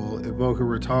high school in Boca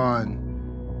Raton.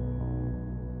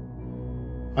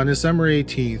 On December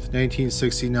 18,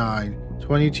 1969,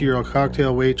 22-year-old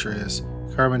cocktail waitress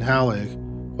Carmen Halleck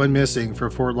went missing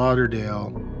from Fort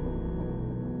Lauderdale.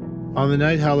 On the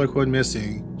night Halleck went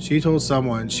missing, she told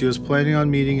someone she was planning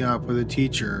on meeting up with a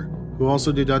teacher who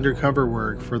also did undercover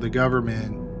work for the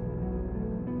government.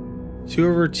 2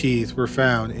 of her teeth were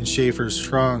found in Schaefer's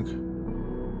trunk.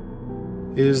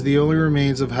 It is the only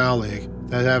remains of Halleck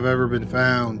that have ever been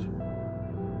found.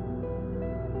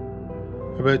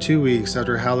 About 2 weeks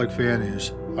after Halleck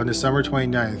vanished, on December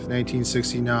 29,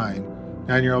 1969,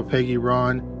 9-year-old Peggy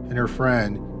Ron and her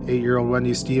friend, 8-year-old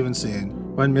Wendy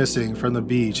Stevenson, went missing from the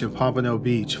beach in Pompano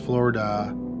Beach,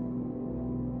 Florida.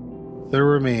 Their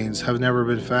remains have never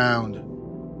been found.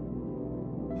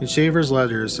 In Schaefer's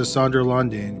letters to Sandra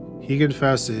London, he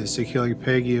confesses to killing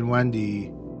Peggy and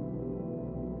Wendy.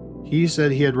 He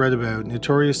said he had read about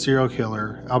notorious serial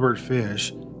killer Albert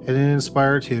Fish, and it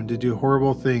inspired him to do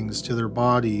horrible things to their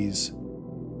bodies.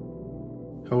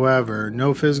 However,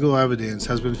 no physical evidence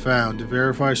has been found to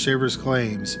verify Schaefer's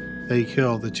claims that he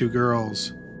killed the 2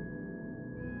 girls.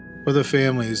 But the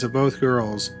families of both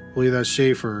girls believe that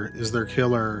Schaefer is their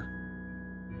killer.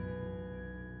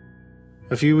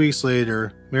 A few weeks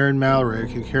later, Maren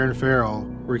Malarik and Karen Ferrell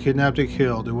were kidnapped and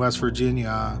killed in West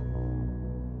Virginia.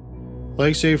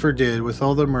 Like Schaefer did with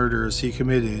all the murders he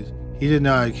committed, he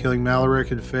denied killing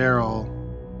Malarik and Ferrell.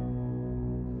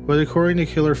 But according to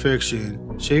killer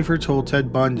fiction, Schaefer told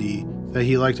Ted Bundy that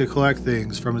he liked to collect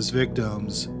things from his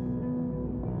victims.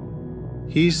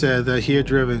 He said that he had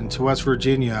driven to West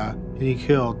Virginia and he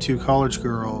killed 2 college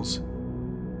girls.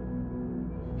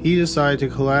 He decided to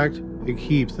collect and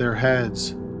keep their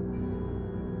heads.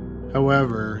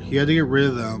 However, he had to get rid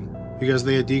of them because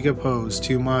they had decomposed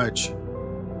too much.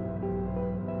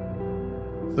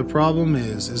 The problem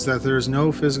is that there is no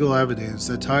physical evidence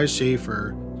that ties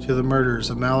Schaefer to the murders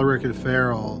of Malarik and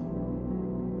Ferrell.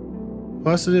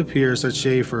 Plus, it appears that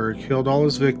Schaefer killed all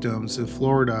his victims in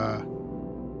Florida.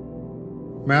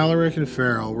 Malarik and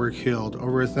Ferrell were killed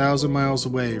over 1,000 miles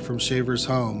away from Schaefer's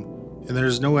home, and there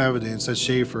is no evidence that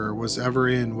Schaefer was ever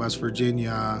in West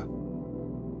Virginia.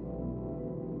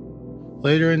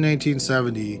 Later in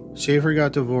 1970, Schaefer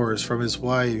got divorced from his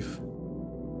wife.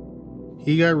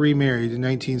 He got remarried in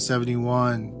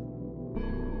 1971.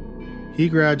 He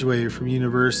graduated from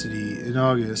university in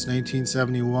August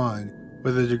 1971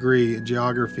 with a degree in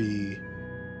geography.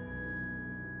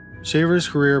 Schaefer's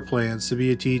career plans to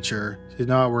be a teacher did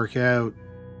not work out.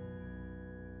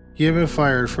 He had been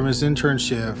fired from his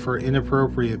internship for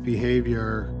inappropriate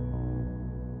behavior.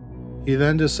 He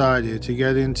then decided to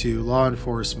get into law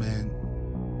enforcement.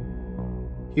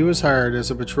 He was hired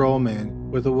as a patrolman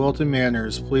with the Wilton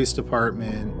Manors Police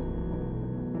Department.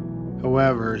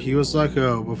 However, he was let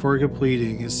go before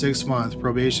completing his 6-month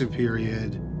probation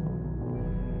period.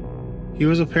 He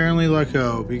was apparently let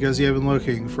go because he had been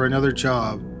looking for another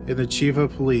job and the chief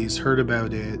of police heard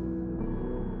about it.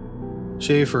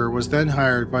 Schaefer was then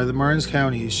hired by the Martins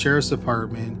County Sheriff's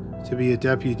Department to be a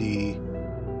deputy.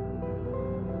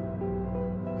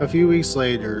 A few weeks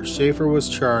later, Schaefer was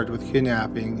charged with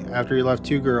kidnapping after he left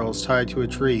 2 girls tied to a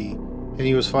tree, and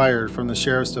he was fired from the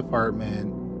Sheriff's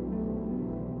Department.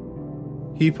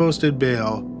 He posted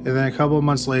bail, and then a couple of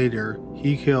months later,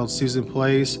 he killed Susan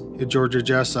Place and Georgia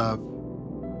Jessup.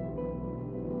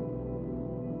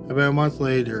 About a month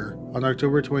later, on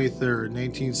October 23,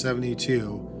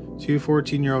 1972, 2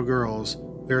 14-year-old girls,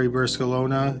 Mary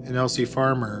Berscolona and Elsie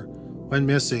Farmer, went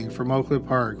missing from Oakland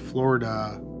Park,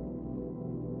 Florida.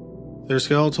 Their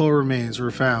skeletal remains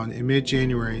were found in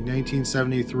mid-January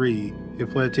 1973 in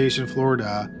Plantation,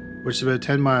 Florida, which is about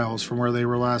 10 miles from where they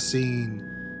were last seen.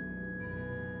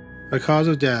 The cause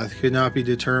of death could not be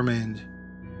determined.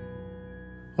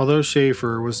 Although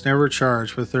Schaefer was never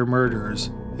charged with their murders,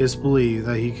 it is believed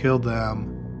that he killed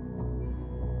them.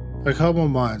 A couple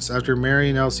months after Mary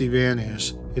and Elsie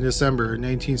vanished, in December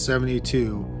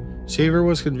 1972, Shaver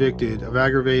was convicted of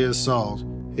aggravated assault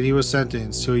and he was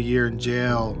sentenced to a year in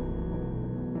jail.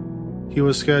 He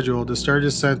was scheduled to start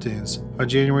his sentence on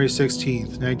January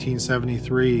 16,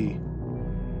 1973.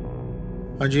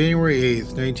 On January 8,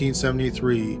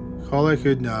 1973, Colette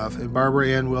Goodenough and Barbara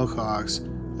Ann Wilcox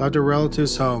left a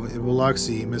relative's home in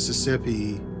Biloxi,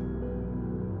 Mississippi.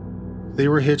 They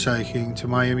were hitchhiking to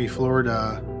Miami,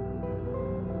 Florida.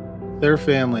 Their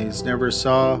families never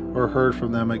saw or heard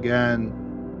from them again.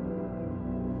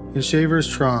 In Shaver's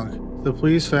trunk, the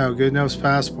police found Goodenough's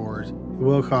passport and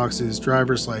Wilcox's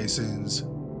driver's license.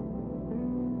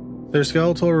 Their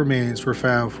skeletal remains were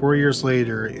found 4 years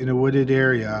later in a wooded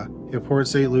area in Port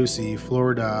St. Lucie,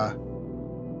 Florida.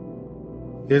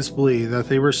 It's believed that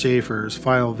they were Schaefer's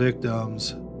final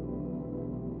victims.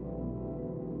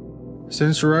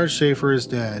 Since Gerard Schaefer is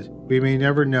dead, we may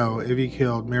never know if he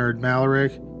killed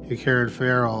Malarik and Karen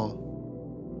Ferrell.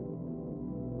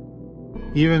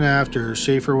 Even after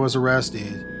Schaefer was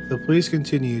arrested, the police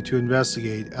continued to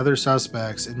investigate other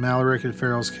suspects in Malarik and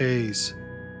Ferrell's case.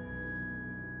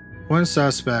 One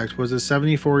suspect was a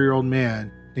 74-year-old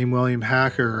man named William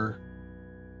Hacker.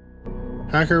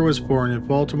 Hacker was born in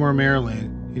Baltimore,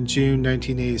 Maryland in June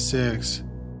 1986.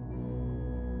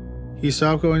 He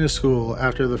stopped going to school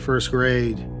after the first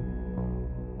grade.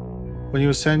 When he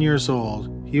was 10 years old,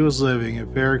 he was living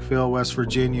in Barrackville, West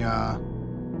Virginia.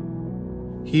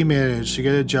 He managed to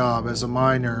get a job as a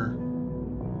miner.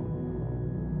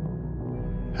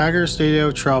 Hacker stayed out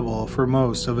of trouble for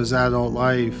most of his adult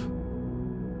life.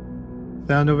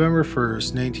 Then on November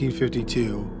 1st,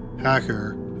 1952,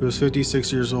 Hacker, who was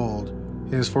 56 years old,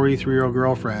 and his 43-year-old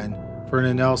girlfriend,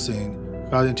 Verna Nelson,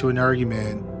 got into an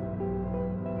argument.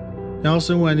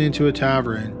 Nelson went into a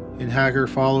tavern, and Hacker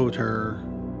followed her.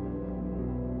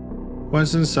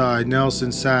 Once inside,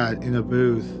 Nelson sat in a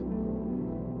booth.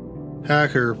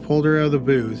 Hacker pulled her out of the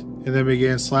booth and then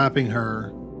began slapping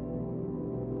her.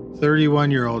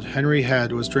 31-year-old Henry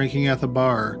Head was drinking at the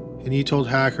bar, and he told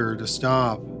Hacker to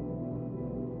stop.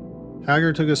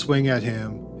 Hacker took a swing at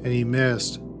him, and he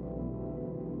missed.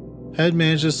 Head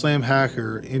managed to slam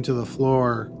Hacker into the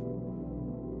floor.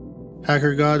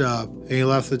 Hacker got up and he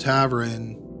left the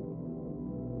tavern.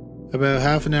 About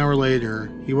half an hour later,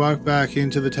 he walked back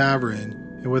into the tavern,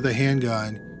 and with a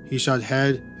handgun, he shot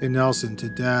Head and Nelson to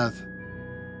death.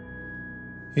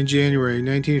 In January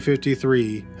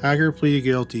 1953, Hacker pleaded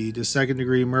guilty to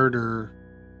second-degree murder.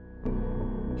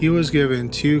 He was given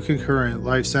 2 concurrent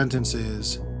life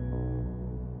sentences.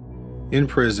 In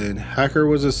prison, Hacker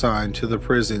was assigned to the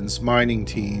prison's mining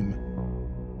team.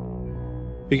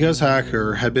 Because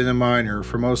Hacker had been a miner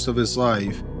for most of his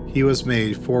life, he was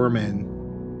made foreman.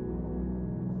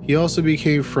 He also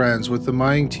became friends with the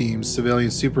mining team's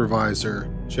civilian supervisor,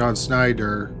 John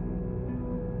Snyder.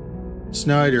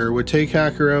 Snyder would take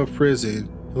Hacker out of prison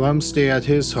and let him stay at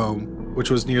his home,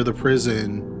 which was near the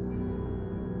prison.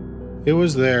 It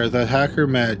was there that Hacker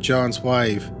met John's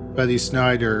wife, Betty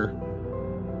Snyder.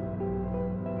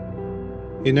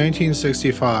 In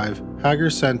 1965,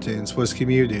 Hacker's sentence was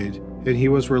commuted and he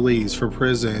was released from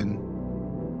prison.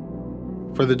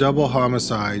 For the double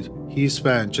homicide, he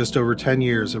spent just over 10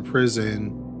 years in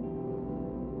prison.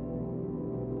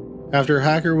 After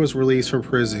Hacker was released from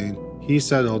prison, he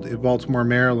settled in Baltimore,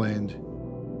 Maryland.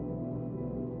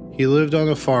 He lived on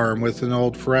a farm with an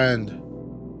old friend.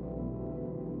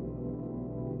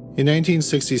 In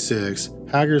 1966,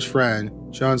 Hacker's friend,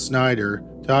 John Snyder,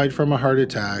 died from a heart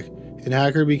attack, and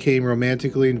Hacker became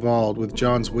romantically involved with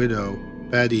John's widow,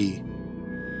 Betty.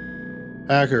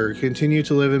 Hacker continued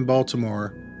to live in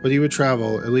Baltimore, but he would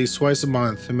travel at least twice a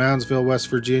month to Moundsville, West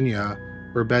Virginia,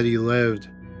 where Betty lived.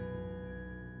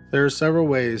 There are several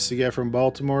ways to get from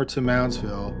Baltimore to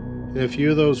Moundsville, and a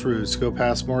few of those routes go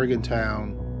past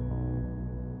Morgantown.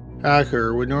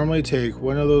 Hacker would normally take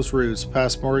one of those routes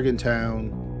past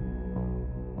Morgantown.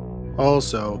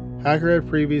 Also, Hacker had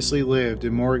previously lived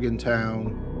in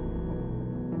Morgantown.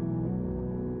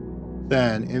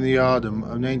 Then, in the autumn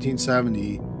of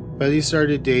 1970, Betty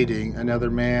started dating another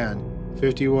man,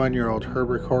 51-year-old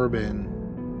Herbert Corbin.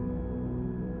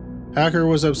 Hacker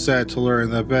was upset to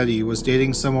learn that Betty was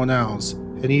dating someone else,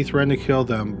 and he threatened to kill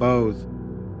them both.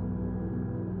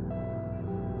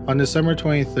 On December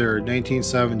 23,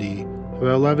 1970,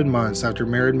 about 11 months after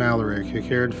Mary Malarik and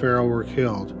Karen Ferrell were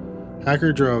killed,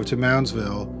 Hacker drove to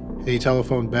Moundsville and he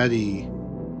telephoned Betty.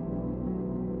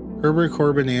 Herbert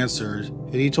Corbin answered,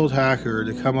 and he told Hacker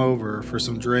to come over for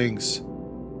some drinks.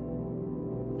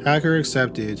 Hacker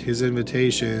accepted his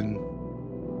invitation.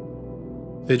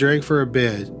 They drank for a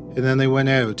bit, and then they went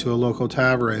out to a local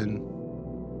tavern.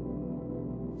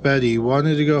 Betty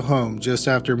wanted to go home just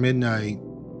after midnight,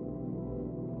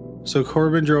 so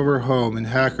Corbin drove her home in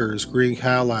Hacker's green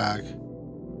Cadillac.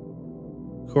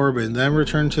 Corbin then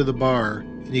returned to the bar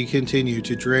and he continued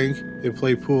to drink and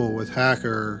play pool with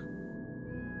Hacker.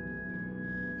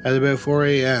 At about 4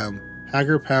 a.m.,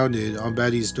 Hacker pounded on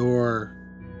Betty's door.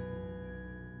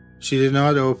 She did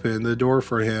not open the door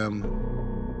for him.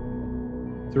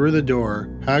 Through the door,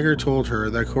 Hacker told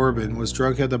her that Corbin was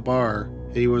drunk at the bar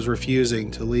and he was refusing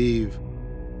to leave.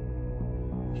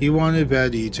 He wanted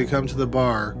Betty to come to the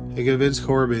bar and convince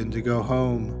Corbin to go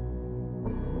home.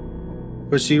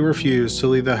 But she refused to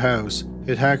leave the house,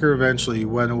 and Hacker eventually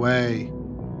went away.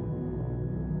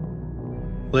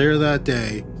 Later that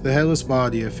day, the headless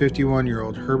body of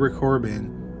 51-year-old Herbert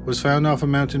Corbin was found off a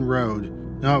mountain road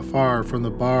not far from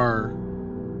the bar.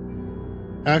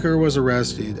 Hacker was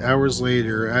arrested hours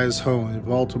later at his home in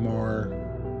Baltimore.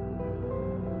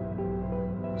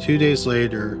 2 days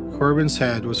later, Corbin's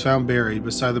head was found buried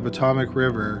beside the Potomac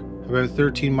River, about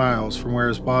 13 miles from where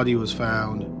his body was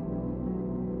found.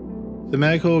 The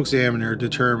medical examiner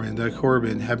determined that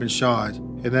Corbin had been shot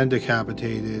and then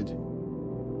decapitated.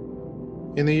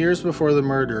 In the years before the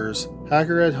murders,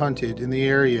 Hacker had hunted in the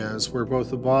areas where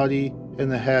both the body and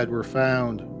the head were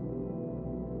found.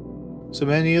 So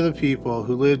many of the people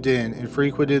who lived in and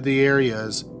frequented the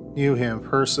areas knew him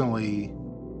personally.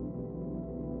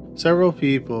 Several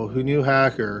people who knew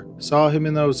Hacker saw him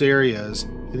in those areas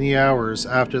in the hours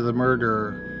after the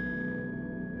murder.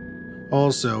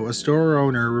 Also, a store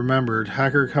owner remembered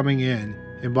Hacker coming in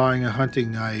and buying a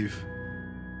hunting knife.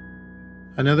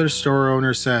 Another store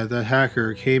owner said that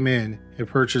Hacker came in and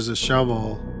purchased a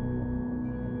shovel.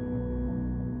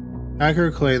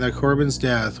 Hacker claimed that Corbin's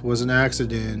death was an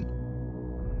accident.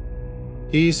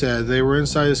 He said they were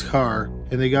inside his car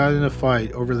and they got in a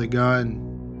fight over the gun.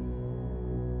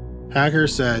 Hacker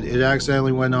said it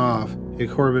accidentally went off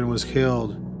and Corbin was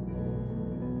killed.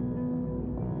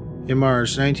 In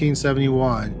March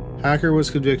 1971, Hacker was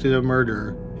convicted of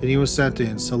murder and he was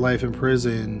sentenced to life in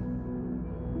prison.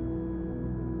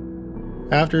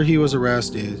 After he was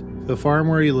arrested, the farm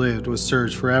where he lived was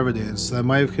searched for evidence that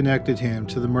might have connected him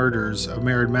to the murders of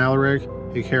Malarik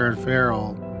and Karen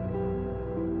Ferrell.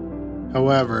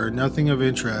 However, nothing of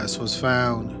interest was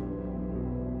found.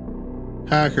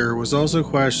 Hacker was also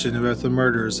questioned about the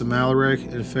murders of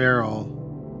Malarik and Ferrell.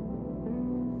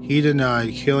 He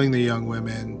denied killing the young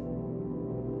women.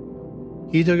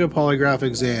 He took a polygraph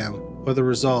exam, but the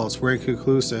results were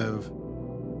inconclusive.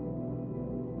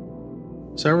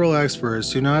 Several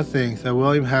experts do not think that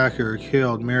William Hacker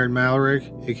killed Malarik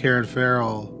and Karen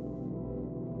Ferrell.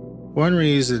 One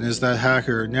reason is that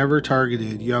Hacker never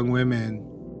targeted young women.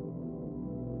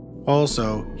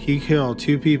 Also, he killed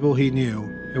 2 people he knew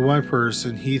and 1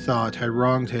 person he thought had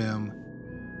wronged him.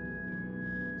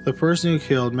 The person who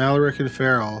killed Malarik and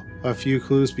Ferrell left few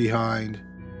clues behind,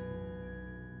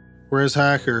 whereas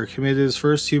Hacker committed his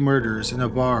first 2 murders in a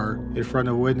bar in front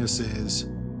of witnesses.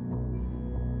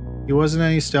 He wasn't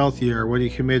any stealthier when he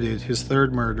committed his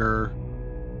 3rd murder.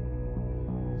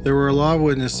 There were a lot of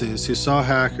witnesses who saw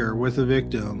Hacker with the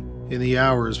victim in the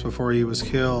hours before he was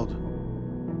killed.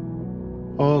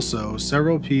 Also,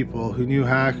 several people who knew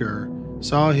Hacker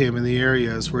saw him in the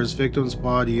areas where his victim's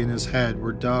body and his head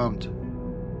were dumped.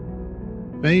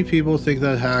 Many people think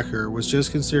that Hacker was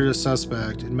just considered a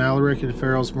suspect in Malarik and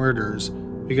Ferrell's murders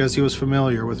because he was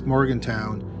familiar with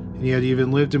Morgantown and he had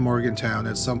even lived in Morgantown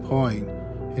at some point,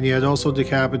 and he had also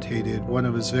decapitated one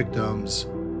of his victims.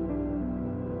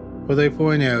 But they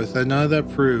point out that none of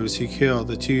that proves he killed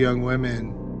the 2 young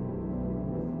women.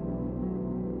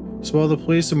 So while the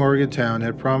police in Morgantown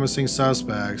had promising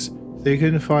suspects, they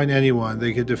couldn't find anyone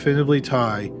they could definitively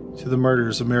tie to the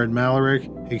murders of Malarik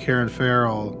and Karen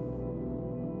Ferrell.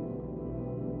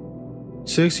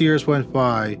 6 years went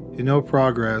by and no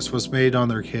progress was made on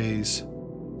their case.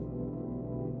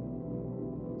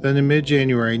 Then in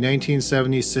mid-January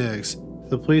 1976,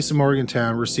 the police in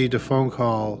Morgantown received a phone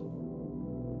call.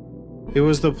 It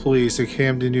was the police in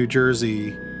Camden, New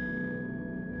Jersey.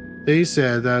 They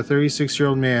said that a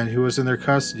 36-year-old man who was in their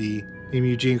custody, named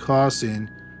Eugene Clausen,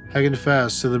 had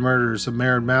confessed to the murders of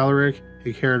Malarik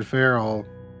and Karen Ferrell.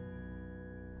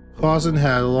 Clausen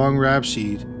had a long rap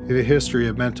sheet and a history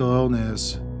of mental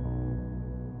illness.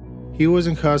 He was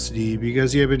in custody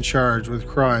because he had been charged with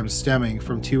crimes stemming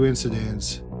from 2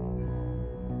 incidents.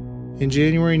 In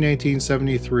January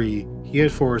 1973, he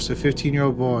had forced a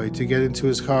 15-year-old boy to get into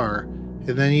his car,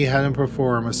 and then he had him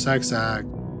perform a sex act.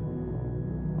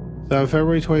 On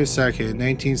February 22,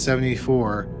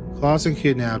 1974, Clausen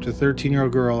kidnapped a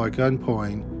 13-year-old girl at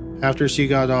gunpoint after she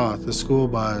got off the school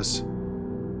bus.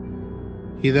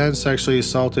 He then sexually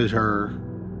assaulted her.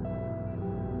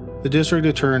 The district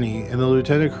attorney and the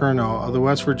lieutenant colonel of the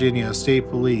West Virginia State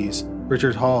Police,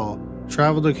 Richard Hall,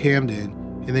 traveled to Camden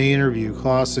and they interviewed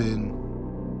Clausen.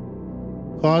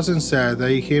 Clausen said that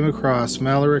he came across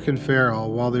Malarik and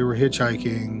Ferrell while they were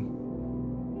hitchhiking.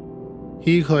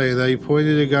 He claimed that he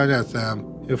pointed a gun at them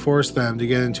and forced them to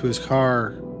get into his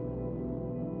car.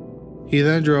 He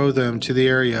then drove them to the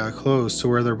area close to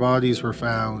where their bodies were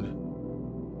found.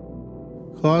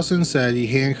 Clausen said he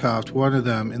handcuffed one of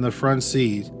them in the front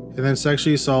seat and then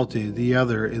sexually assaulted the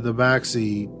other in the back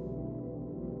seat.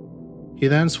 He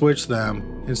then switched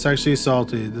them and sexually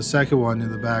assaulted the second one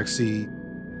in the back seat.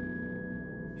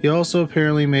 He also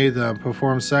apparently made them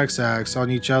perform sex acts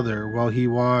on each other while he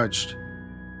watched.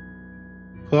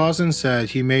 Clausen said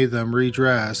he made them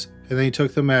redress and then he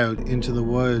took them out into the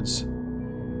woods.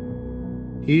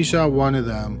 He shot one of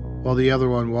them while the other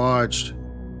one watched.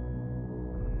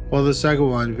 While the second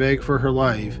one begged for her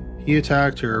life, he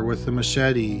attacked her with the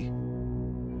machete.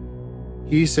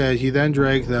 He said he then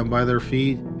dragged them by their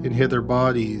feet and hid their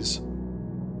bodies.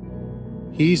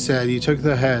 He said he took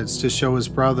the heads to show his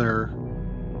brother.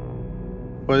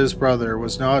 But his brother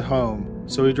was not home,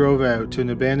 so he drove out to an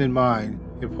abandoned mine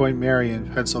in Point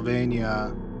Marion,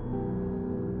 Pennsylvania.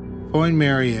 Point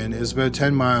Marion is about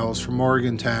 10 miles from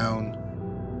Morgantown.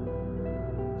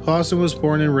 Clausen was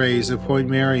born and raised at Point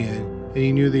Marion, and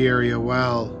he knew the area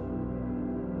well.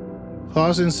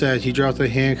 Clausen said he dropped the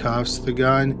handcuffs, the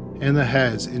gun, and the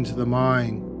heads into the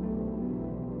mine.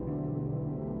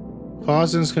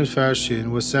 Clausen's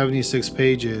confession was 76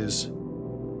 pages.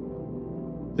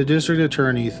 The district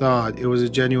attorney thought it was a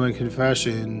genuine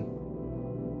confession.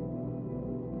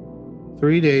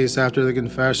 3 days after the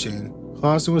confession,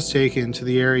 Clausen was taken to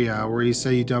the area where he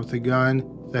said he dumped the gun,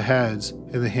 the heads,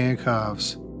 and the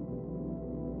handcuffs.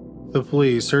 The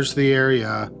police searched the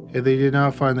area and they did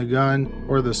not find the gun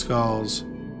or the skulls.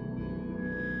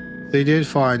 They did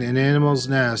find an animal's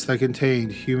nest that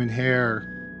contained human hair.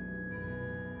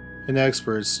 An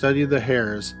expert studied the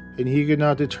hairs and he could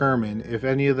not determine if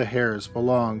any of the hairs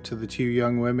belonged to the two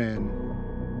young women.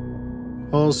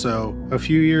 Also, a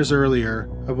few years earlier,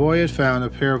 a boy had found a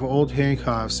pair of old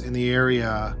handcuffs in the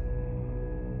area.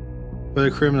 But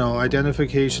a criminal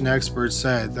identification expert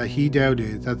said that he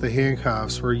doubted that the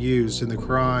handcuffs were used in the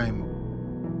crime.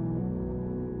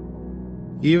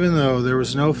 Even though there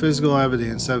was no physical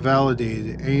evidence that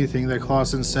validated anything that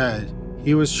Clausen said,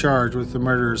 he was charged with the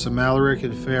murders of Malarik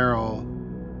and Ferrell.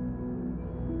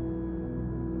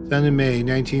 Then in May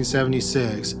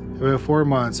 1976, about 4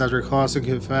 months after Clausen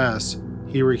confessed,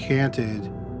 he recanted.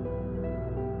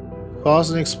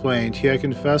 Clausen explained he had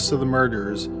confessed to the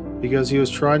murders because he was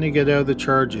trying to get out of the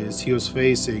charges he was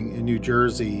facing in New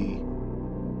Jersey.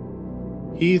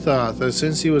 He thought that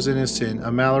since he was innocent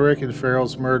of Malarik and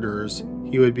Ferrell's murders,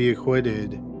 he would be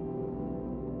acquitted.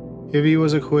 If he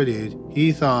was acquitted,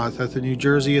 he thought that the New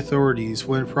Jersey authorities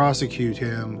wouldn't prosecute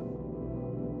him.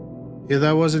 If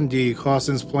that was indeed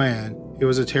Clausen's plan, it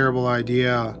was a terrible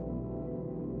idea.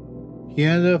 He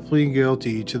ended up pleading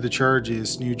guilty to the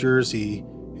charges in New Jersey,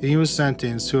 and he was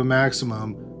sentenced to a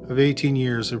maximum of 18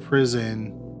 years in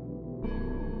prison.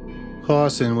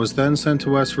 Clausen was then sent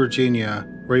to West Virginia,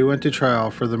 where he went to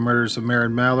trial for the murders of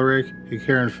Maren Malarik and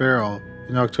Karen Ferrell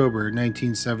in October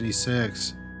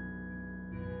 1976.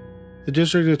 The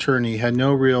district attorney had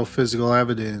no real physical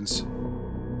evidence.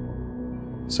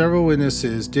 Several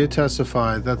witnesses did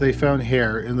testify that they found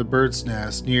hair in the bird's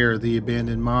nest near the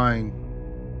abandoned mine.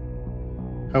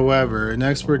 However, an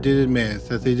expert did admit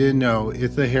that they didn't know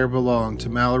if the hair belonged to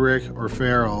Malarik or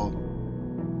Ferrell.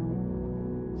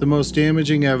 The most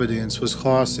damaging evidence was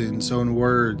Clausen's own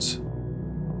words.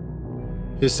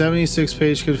 His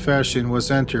 76-page confession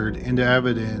was entered into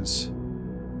evidence.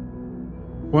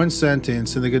 One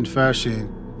sentence in the confession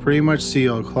pretty much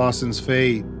sealed Clausen's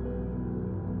fate.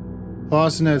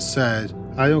 Clausen had said,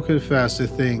 "I don't confess to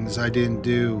things I didn't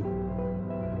do."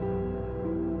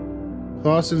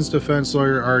 Clausen's defense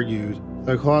lawyer argued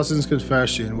that Clausen's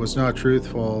confession was not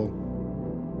truthful.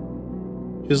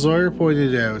 His lawyer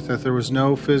pointed out that there was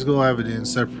no physical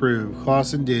evidence that proved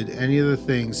Clausen did any of the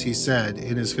things he said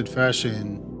in his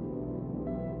confession.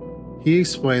 He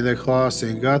explained that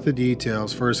Clausen got the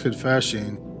details for his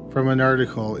confession from an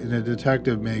article in a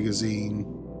detective magazine.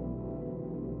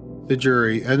 The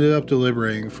jury ended up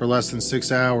deliberating for less than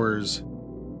 6 hours.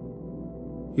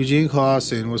 Eugene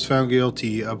Clausen was found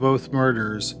guilty of both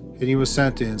murders and he was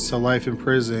sentenced to life in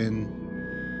prison.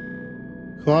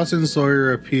 Clausen's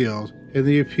lawyer appealed, and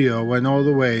the appeal went all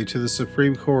the way to the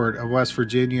Supreme Court of West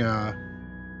Virginia.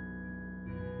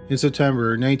 In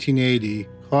September 1980,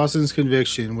 Clausen's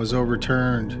conviction was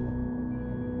overturned.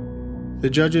 The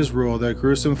judges ruled that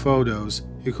gruesome photos,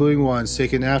 including ones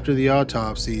taken after the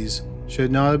autopsies,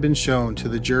 should not have been shown to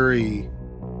the jury.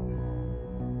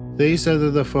 They said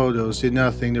that the photos did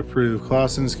nothing to prove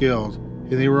Clausen's guilt,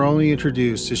 and they were only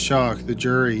introduced to shock the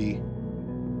jury.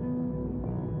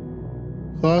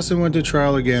 Clausen went to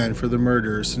trial again for the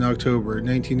murders in October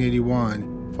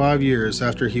 1981, 5 years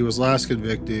after he was last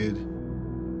convicted.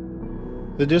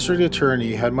 The district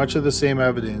attorney had much of the same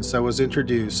evidence that was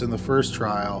introduced in the first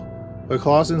trial, but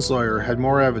Clausen's lawyer had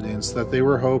more evidence that they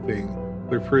were hoping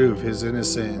would prove his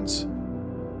innocence.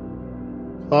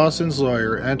 Clausen's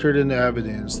lawyer entered into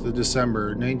evidence the December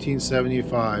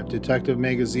 1975 Detective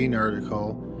Magazine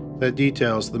article that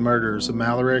details the murders of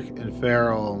Malarik and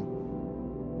Ferrell.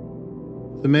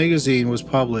 The magazine was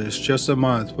published just a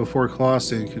month before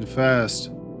Clausen confessed.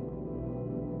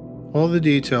 All the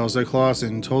details that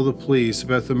Clausen told the police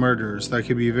about the murders that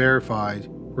could be verified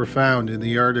were found in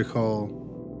the article.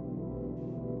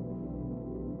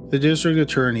 The district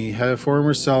attorney had a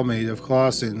former cellmate of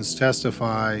Clausen's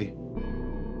testify.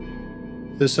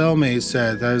 The cellmate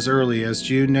said that as early as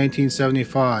June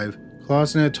 1975,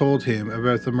 Clausen had told him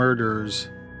about the murders.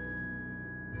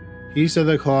 He said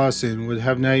that Clausen would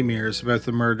have nightmares about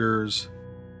the murders.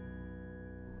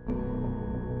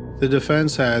 The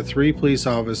defense had 3 police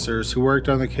officers who worked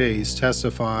on the case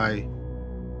testify.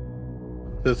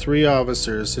 The 3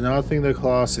 officers did not think that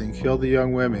Clausen killed the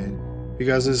young women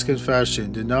because his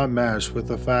confession did not match with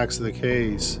the facts of the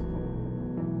case.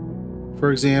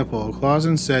 For example,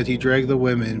 Clausen said he dragged the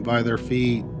women by their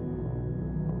feet,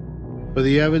 but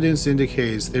the evidence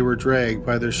indicates they were dragged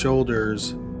by their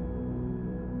shoulders.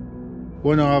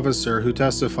 One officer who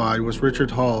testified was Richard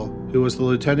Hall, who was the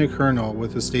lieutenant colonel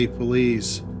with the state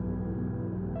police.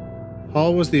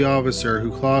 Hall was the officer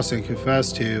who Clausen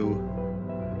confessed to.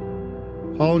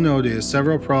 Hall noticed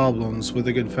several problems with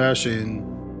the confession.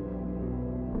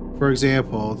 For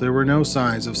example, there were no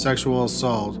signs of sexual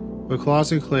assault, but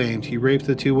Clausen claimed he raped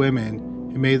the 2 women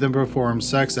and made them perform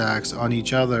sex acts on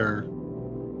each other.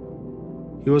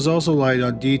 He was also light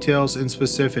on details and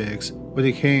specifics when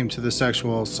it came to the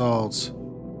sexual assaults.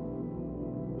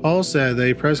 Hall said that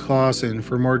he pressed Clausen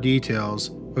for more details,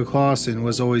 but Clausen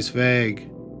was always vague.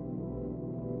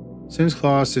 Since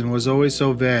Clausen was always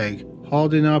so vague, Hall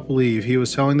did not believe he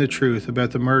was telling the truth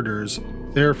about the murders,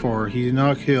 therefore he did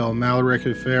not kill Malarik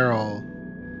and Ferrell.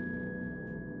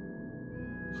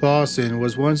 Clausen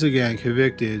was once again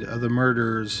convicted of the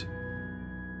murders.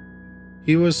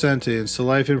 He was sentenced to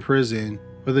life in prison,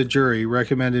 but the jury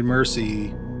recommended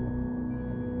mercy.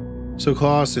 So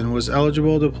Clausen was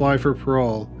eligible to apply for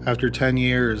parole after 10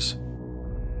 years.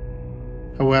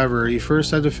 However, he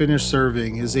first had to finish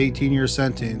serving his 18-year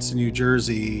sentence in New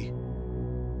Jersey.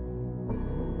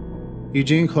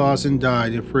 Eugene Clausen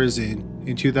died in prison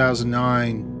in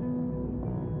 2009.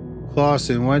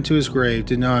 Clausen went to his grave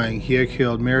denying he had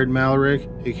killed married Malarik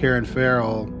and Karen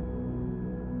Ferrell.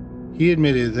 He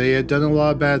admitted that he had done a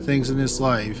lot of bad things in his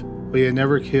life, but he had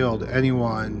never killed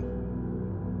anyone.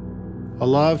 A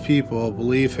lot of people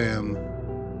believe him.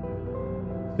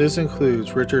 This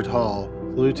includes Richard Hall,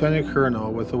 the lieutenant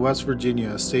colonel with the West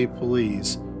Virginia State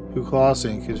Police, who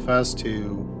Clausen confessed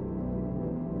to.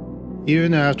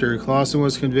 Even after Clausen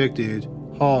was convicted,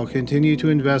 Hall continued to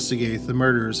investigate the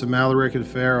murders of Malarik and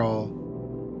Ferrell.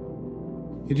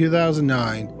 In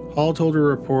 2009, Hall told a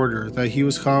reporter that he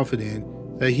was confident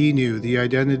that he knew the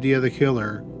identity of the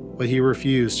killer, but he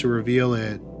refused to reveal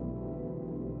it.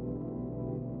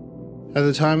 At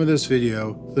the time of this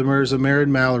video, the murders of married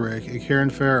Malarik and Karen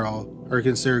Ferrell are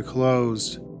considered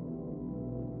closed.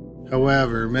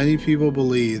 However, many people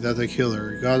believe that the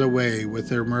killer got away with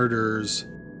their murders.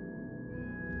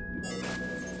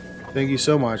 Thank you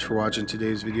so much for watching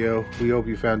today's video. We hope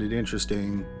you found it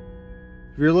interesting.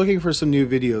 If you're looking for some new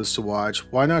videos to watch,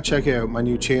 why not check out my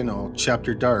new channel,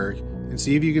 Chapter Dark, and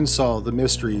see if you can solve the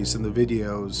mysteries in the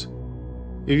videos.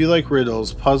 If you like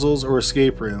riddles, puzzles, or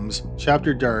escape rooms,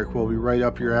 Chapter Dark will be right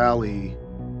up your alley.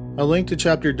 A link to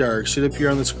Chapter Dark should appear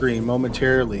on the screen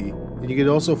momentarily, and you can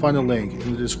also find a link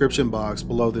in the description box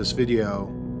below this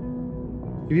video.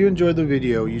 If you enjoyed the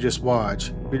video you just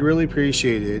watched, we'd really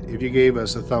appreciate it if you gave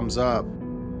us a thumbs up.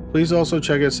 Please also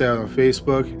check us out on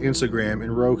Facebook, Instagram,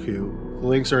 and Roku. The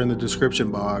links are in the description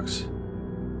box.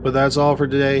 But that's all for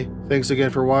today. Thanks again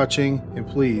for watching, and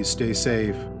please stay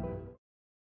safe.